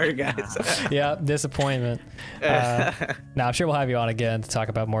crack. Sorry, guys. Yeah, disappointment. Now I'm sure we'll have you on again to talk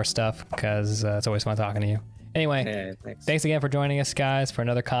about more stuff because it's always fun talking to you. Anyway, thanks again for joining us, guys, for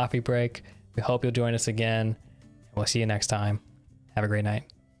another coffee break. We hope you'll join us again. We'll see you next time. Have a great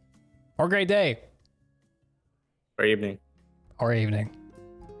night. Or great day. Or evening. Or evening.